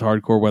it's This Is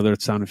Hardcore, whether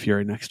it's Sound and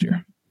Fury next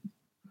year.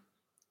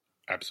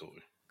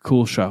 Absolutely.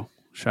 Cool show.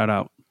 Shout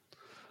out.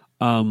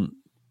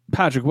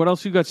 Patrick, what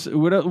else you got?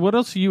 What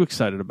else are you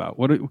excited about?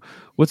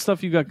 What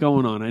stuff you got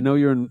going on? I know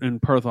you're in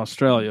Perth,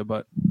 Australia,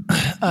 but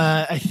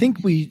I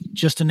think we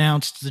just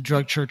announced the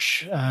Drug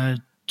Church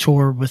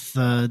tour with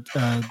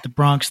the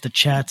Bronx, the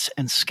Chats,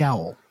 and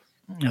Scowl.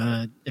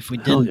 If we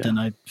didn't, then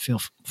I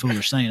feel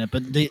foolish saying it.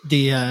 But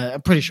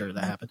I'm pretty sure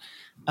that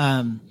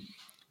happened.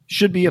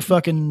 Should be a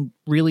fucking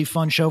really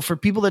fun show. For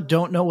people that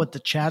don't know what the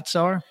Chats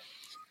are,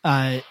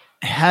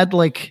 had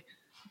like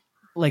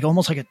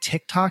almost like a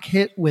TikTok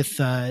hit with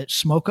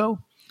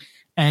Smoko,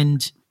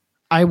 and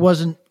I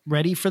wasn't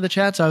ready for the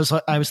Chats. I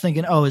was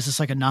thinking, oh, is this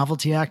like a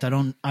novelty act? I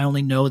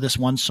only know this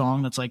one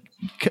song that's like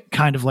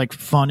kind of like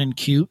fun and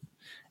cute.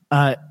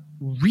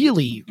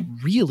 Really,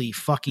 really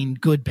fucking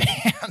good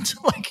band.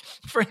 Like,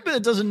 for anybody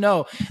that doesn't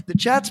know, the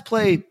Chats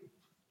play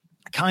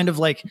kind of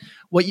like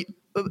what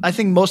I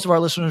think most of our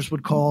listeners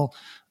would call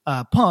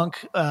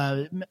punk,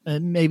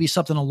 maybe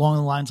something along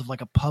the lines of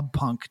like a pub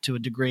punk to a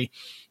degree.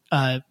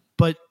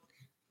 But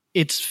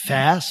it's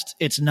fast.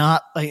 It's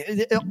not like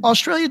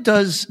Australia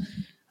does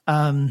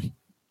kind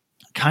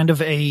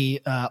of a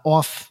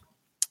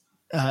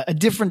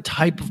different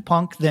type of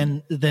punk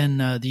than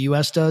the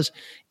US does,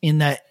 in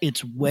that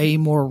it's way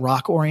more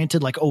rock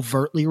oriented, like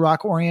overtly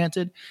rock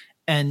oriented.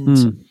 And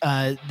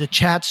the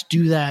Chats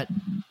do that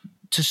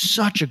to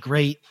such a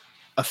great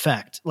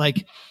effect.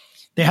 Like,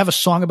 they have a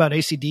song about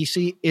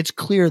AC/DC. It's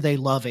clear they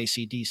love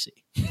AC/DC.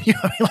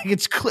 Like,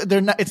 it's clear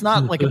it's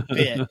not like a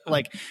bit.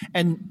 Like,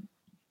 and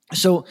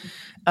so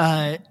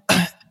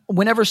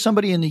whenever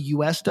somebody in the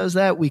US does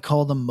that, we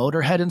call them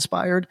Motorhead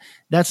inspired.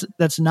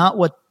 That's not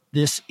what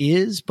this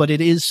is, but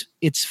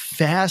it's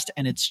fast,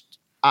 and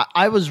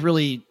I was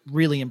really,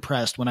 really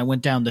impressed when I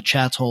went down the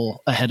Chats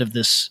hole ahead of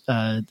this,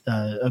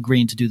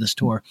 agreeing to do this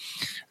tour.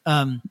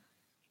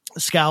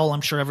 Scowl,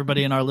 I'm sure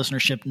everybody in our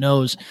listenership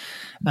knows,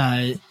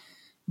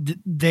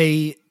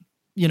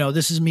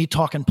 this is me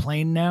talking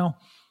plain now.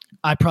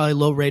 I probably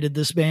low rated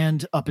this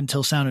band up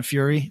until Sound and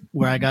Fury,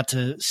 where I got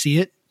to see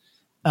it.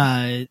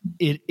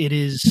 It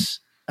is,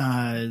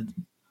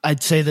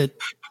 I'd say that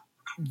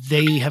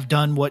they have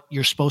done what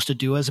you're supposed to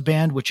do as a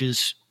band, which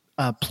is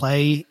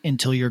play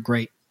until you're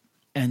great.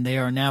 And they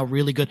are now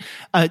really good.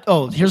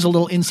 Here's a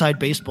little inside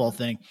baseball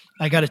thing.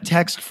 I got a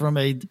text from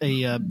a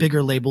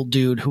bigger label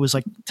dude who was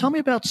like, tell me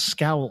about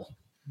Scowl,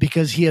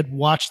 because he had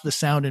watched the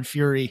Sound and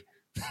Fury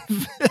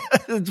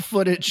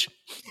footage.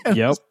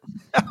 Yep.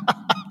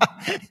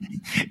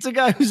 It's a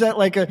guy who's at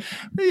like a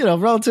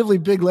relatively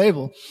big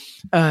label,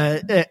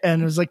 and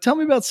it was like, tell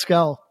me about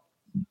Scowl.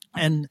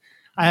 And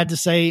I had to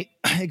say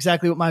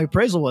exactly what my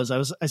appraisal was.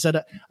 I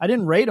said I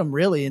didn't rate them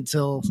really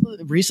until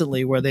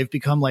recently, where they've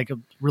become like a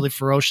really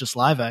ferocious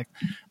live act.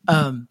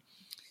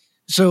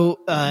 So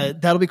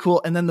that'll be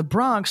cool. And then the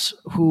Bronx,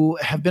 who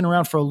have been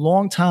around for a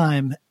long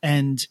time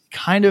and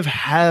kind of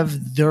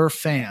have their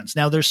fans.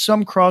 Now, there's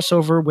some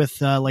crossover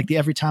with like the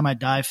Every Time I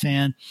Die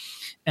fan,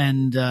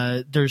 and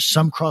there's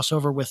some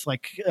crossover with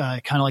like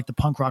kind of like the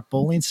punk rock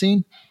bowling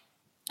scene.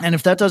 And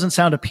if that doesn't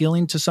sound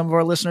appealing to some of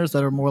our listeners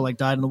that are more like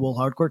dyed in the wool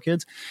hardcore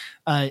kids,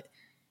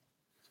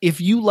 if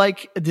you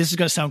like, this is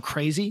going to sound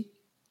crazy,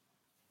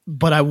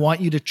 but I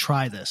want you to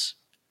try this.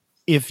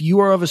 If you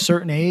are of a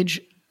certain age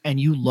and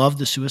you love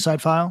the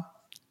Suicide File,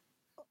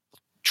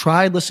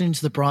 try listening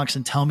to the Bronx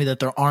and tell me that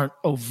there aren't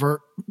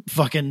overt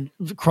fucking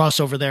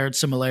crossover there and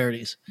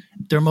similarities.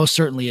 There most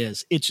certainly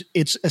is.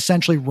 It's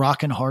essentially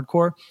rock and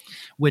hardcore,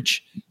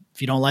 which if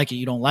you don't like it,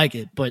 you don't like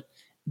it, but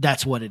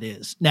that's what it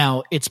is.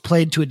 Now, it's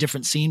played to a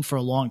different scene for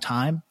a long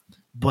time,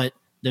 but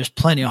there's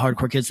plenty of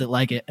hardcore kids that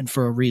like it, and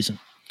for a reason.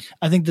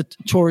 I think the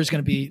tour is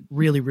going to be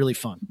really, really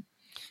fun.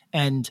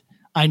 And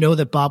I know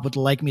that Bob would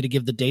like me to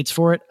give the dates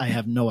for it. I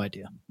have no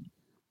idea.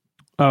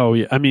 Oh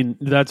yeah, I mean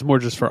that's more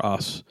just for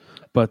us.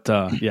 But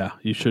yeah,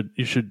 you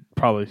should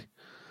probably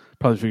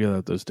figure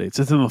out those dates.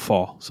 It's in the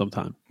fall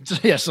sometime.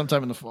 Yeah,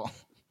 sometime in the fall.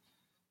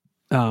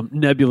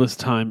 Nebulous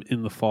time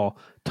in the fall.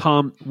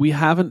 Tom, we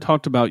haven't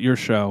talked about your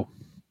show.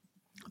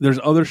 There's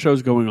other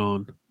shows going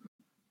on.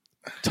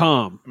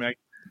 Tom,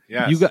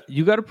 yes.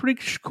 you got a pretty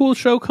cool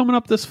show coming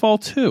up this fall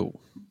too.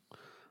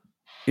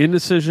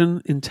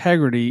 Indecision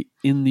Integrity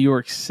in New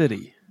York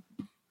City.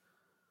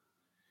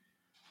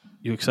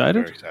 You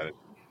excited? Very excited.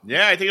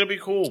 Yeah, I think it'll be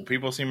cool.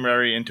 People seem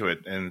very into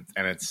it, and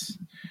it's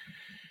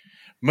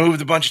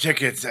moved a bunch of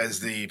tickets, as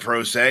the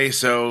pros say.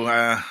 So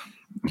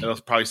it'll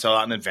probably sell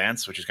out in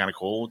advance, which is kind of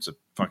cool. It's a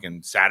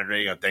fucking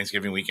Saturday on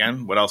Thanksgiving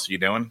weekend. What else are you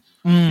doing?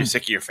 You're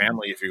sick of your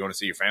family if you're going to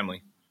see your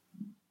family.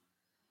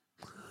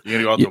 You're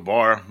going to go out to a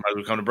bar. Might as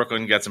well come to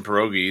Brooklyn and get some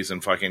pierogies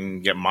and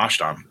fucking get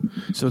moshed on.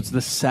 So it's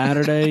the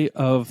Saturday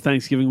of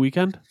Thanksgiving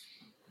weekend?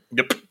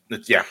 Yep.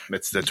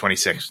 It's the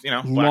 26th.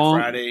 Black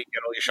Friday,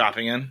 get all your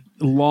shopping in.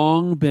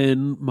 Long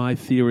been my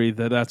theory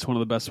that that's one of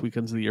the best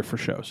weekends of the year for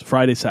shows.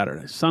 Friday,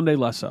 Saturday. Sunday,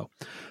 less so.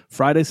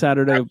 Friday,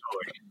 Saturday,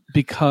 absolutely.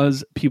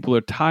 Because people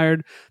are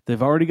tired.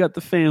 They've already got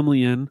the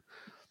family in.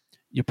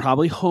 You're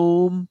probably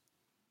home.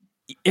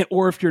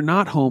 Or if you're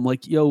not home,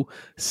 like,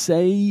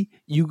 say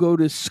you go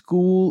to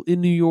school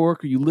in New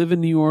York or you live in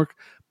New York,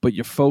 but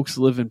your folks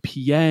live in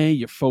PA,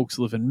 your folks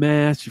live in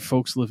Mass, your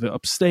folks live in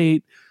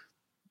upstate.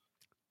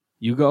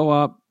 You go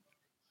up,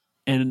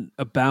 and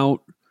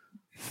about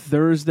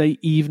Thursday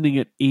evening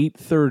at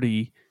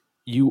 8:30,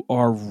 you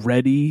are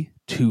ready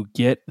to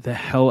get the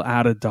hell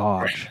out of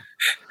Dodge.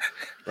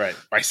 Right.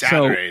 By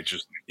Saturday, it's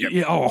just...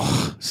 Yep.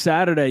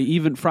 Saturday,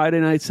 even Friday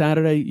night,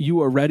 Saturday,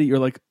 you are ready. You're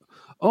like,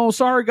 oh,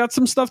 sorry, got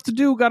some stuff to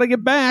do. Got to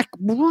get back.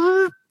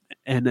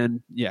 And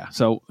then,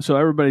 so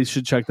everybody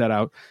should check that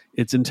out.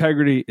 It's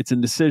Integrity. It's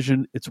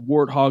Indecision. It's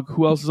Warthog.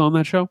 Who else is on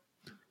that show?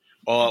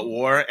 All Out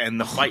War and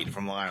The Fight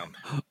from Long Island.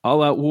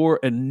 All Out War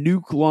and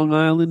Nuke Long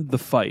Island, The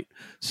Fight.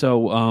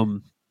 So,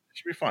 it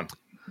should be fun.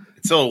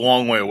 It's still a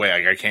long way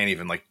away. I can't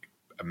even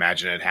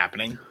imagine it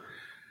happening.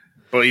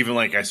 But even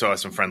I saw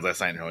some friends last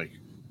night and they're like,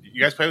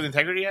 "You guys play with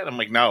Integrity yet?" I'm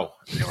like, "No."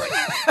 And they're like,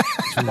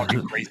 "It's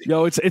fucking crazy."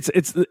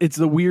 It's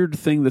the weird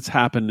thing that's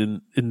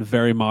happened in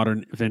very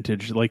modern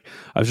vintage. Like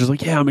I was just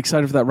like, "Yeah, I'm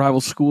excited for that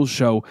Rival Schools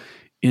show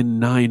in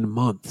 9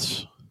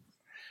 months."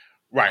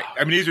 Right.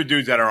 I mean, these are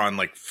dudes that are on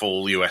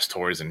full US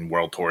tours and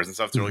world tours and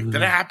stuff. They're like,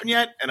 "Did it happen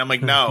yet?" And I'm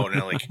like, "No." And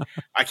they're like,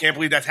 "I can't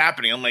believe that's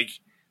happening." I'm like,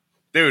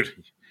 "Dude,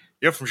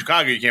 you're from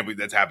Chicago. You can't believe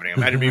that's happening.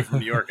 Imagine being from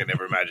New York and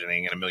never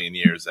imagining in a million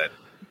years that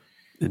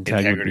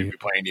Integrity would be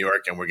playing New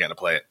York and we're getting to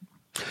play it."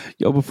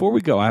 Before we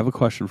go, I have a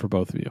question for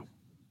both of you.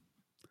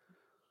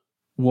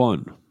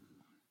 One,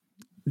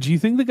 do you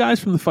think the guys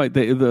from The Fight,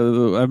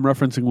 I'm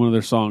referencing one of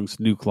their songs,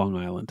 Nuke Long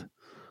Island.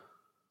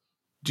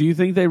 Do you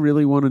think they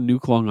really want to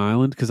nuke Long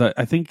Island? Because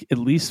I think at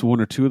least one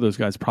or two of those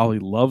guys probably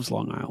loves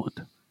Long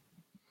Island.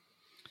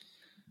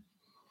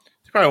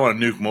 They probably want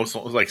to nuke most,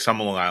 some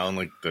of Long Island,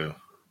 like the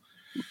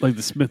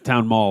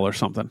Smithtown Mall or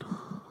something.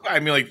 I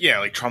mean,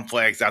 Trump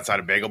flags outside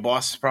of Bagel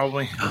Boss,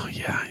 probably. Oh,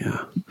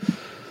 yeah.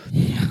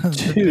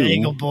 The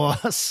Bagel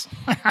Boss.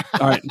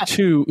 All right,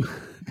 2.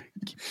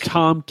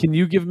 Tom, can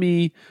you give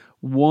me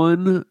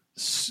one?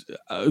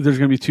 There's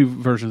going to be 2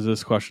 versions of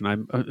this question.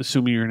 I'm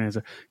assuming you're going to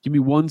answer. Give me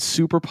one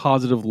super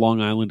positive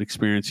Long Island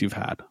experience you've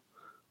had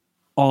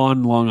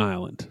on Long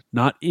Island,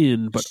 not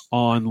in, but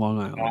on Long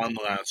Island. On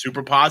Long Island,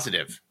 super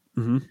positive.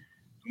 Mm-hmm.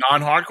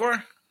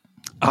 Non-hardcore.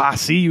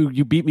 See,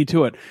 you beat me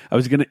to it. I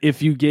was gonna,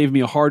 if you gave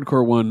me a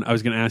hardcore one, I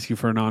was going to ask you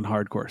for a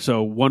non-hardcore.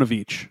 So one of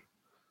each.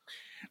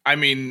 I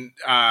mean,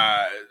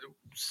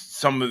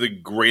 some of the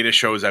greatest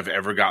shows I've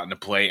ever gotten to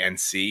play and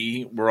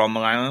see were on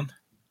Long Island.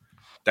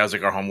 That was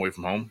our home away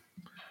from home.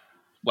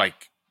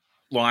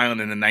 Long Island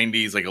in the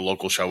 90s, a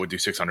local show would do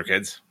 600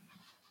 kids.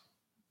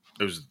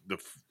 It was the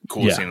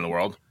coolest scene in the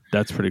world.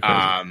 That's pretty crazy.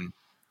 And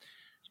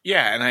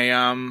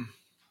I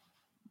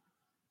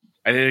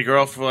dated a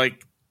girl for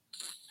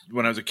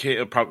when I was a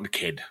kid, probably a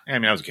kid. I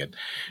mean, I was a kid.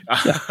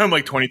 I'm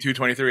 22,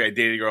 23. I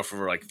dated a girl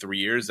for 3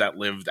 years that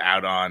lived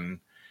out on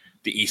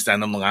the east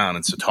end of Long Island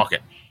in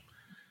Setauket.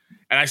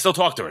 And I still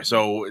talk to her.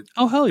 So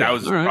hell yeah. That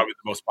was probably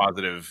the most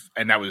positive.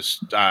 And that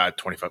was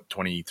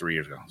 23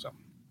 years ago. So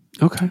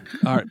okay.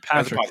 All right, Patrick.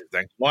 That's a positive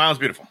thing. Long Island's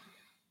beautiful.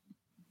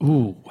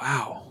 Ooh,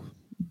 wow.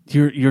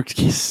 You're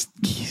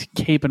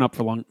caping up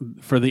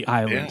for the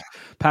island. Yeah.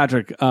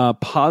 Patrick,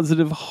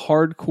 positive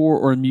hardcore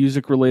or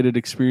music related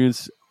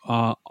experience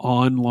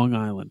on Long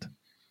Island.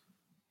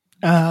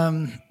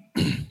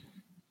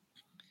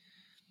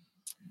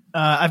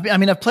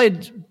 I've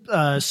played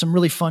some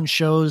really fun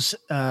shows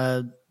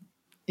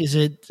Is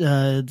it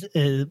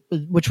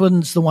which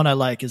one's the one I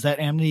like? Is that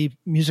Amity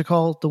Music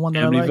Hall the one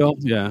that Amityville?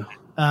 I like?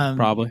 Yeah,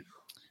 probably.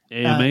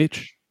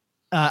 AMH.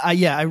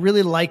 Yeah, I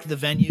really like the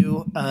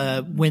venue.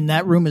 When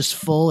that room is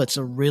full, it's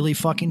a really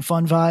fucking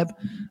fun vibe.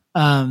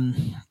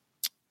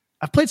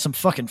 I've played some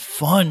fucking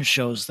fun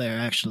shows there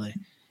actually,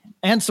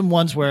 and some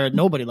ones where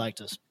nobody liked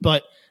us.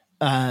 But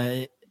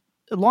Long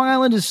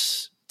Island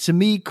is, to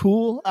me,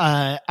 cool.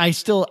 I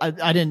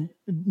didn't.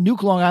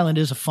 Nuke Long Island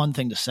is a fun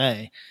thing to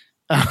say,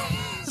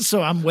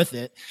 so I'm with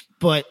it.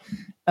 But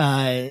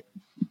no,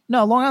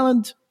 Long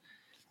Island.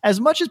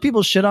 As much as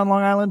people shit on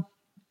Long Island,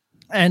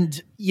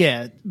 and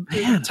yeah,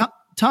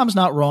 Tom's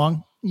not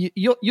wrong.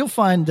 You'll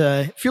find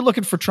if you're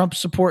looking for Trump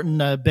supporting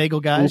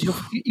bagel guys,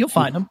 you'll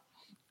find them.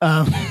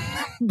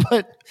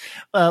 But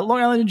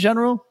Long Island in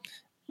general,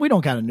 we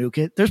don't gotta nuke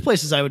it. There's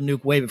places I would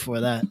nuke way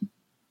before that.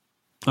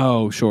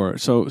 Oh, sure.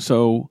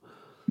 So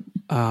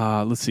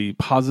let's see.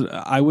 Positive.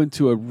 I went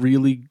to a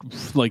really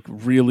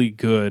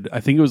good. I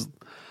think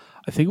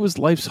it was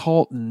Life's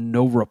Halt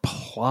No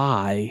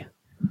Reply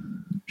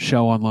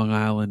show on Long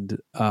Island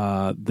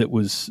that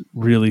was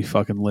really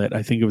fucking lit.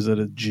 I think it was at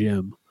a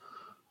gym.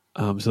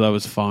 So that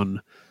was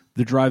fun.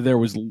 The drive there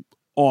was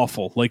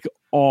awful, like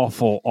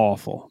awful.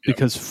 Yep.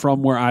 Because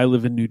from where I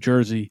live in New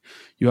Jersey,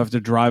 you have to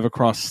drive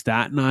across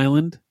Staten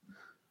Island,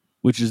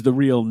 which is the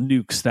real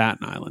nuke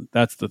Staten Island.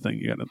 That's the thing.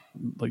 You got to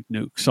like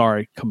nuke.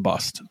 Sorry,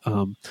 combust.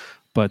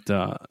 But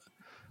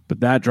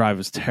that drive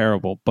is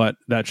terrible. But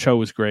that show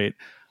was great.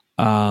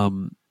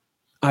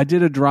 I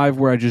did a drive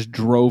where I just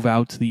drove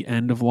out to the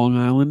end of Long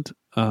Island,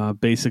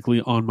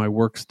 basically on my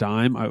work's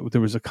dime.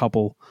 There was a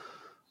couple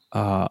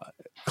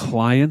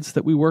clients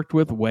that we worked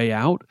with way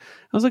out.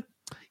 I was like,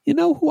 you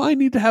know who I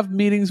need to have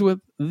meetings with?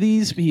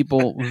 These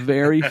people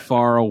very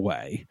far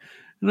away.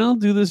 And I'll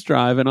do this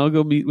drive and I'll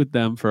go meet with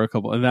them for a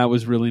couple. And that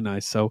was really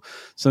nice. So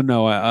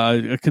no,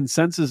 a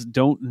consensus,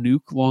 don't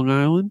nuke Long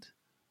Island,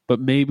 but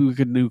maybe we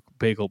could nuke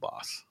Bagel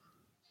Boss.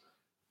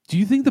 Do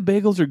you think the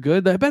bagels are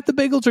good? I bet the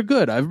bagels are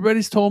good.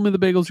 Everybody's told me the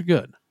bagels are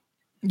good.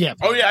 Yeah.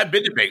 Oh yeah, I've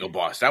been to Bagel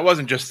Boss. That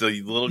wasn't just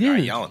the little guy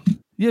yelling.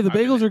 Yeah, the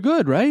bagels are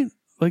good, right?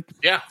 Like,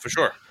 yeah, for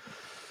sure.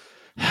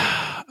 All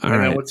and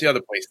right. then what's the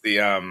other place?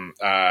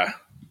 I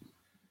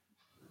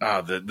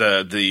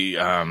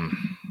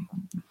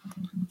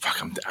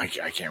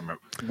can't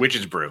remember.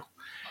 Witch's Brew.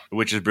 The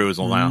Witch's Brew is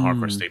a Long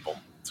Island hardcore staple.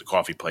 It's a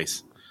coffee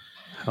place.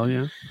 Hell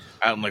yeah.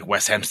 Out in like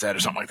West Hempstead or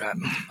something like that.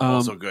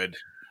 Also good.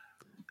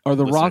 Are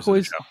the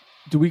Rockaways?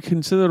 Do we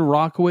consider the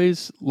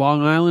Rockaways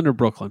Long Island or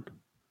Brooklyn?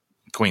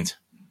 Queens.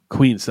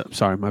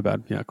 Sorry, my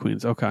bad. Yeah,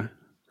 Queens. Okay.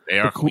 They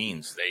are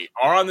Queens. They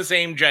are on the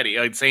same jetty,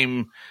 like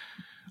same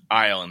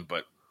island,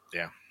 but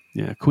yeah.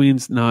 Yeah,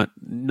 Queens, not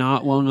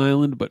Long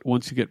Island, but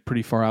once you get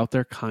pretty far out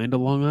there, kind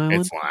of Long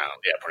Island. It's Long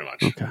Island, yeah, pretty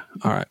much. Okay,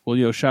 all right.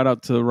 Well, shout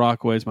out to the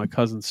Rockaways. My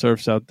cousin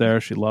surfs out there;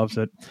 she loves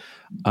it.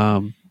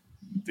 The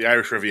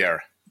Irish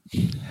Riviera.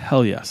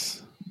 Hell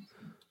yes.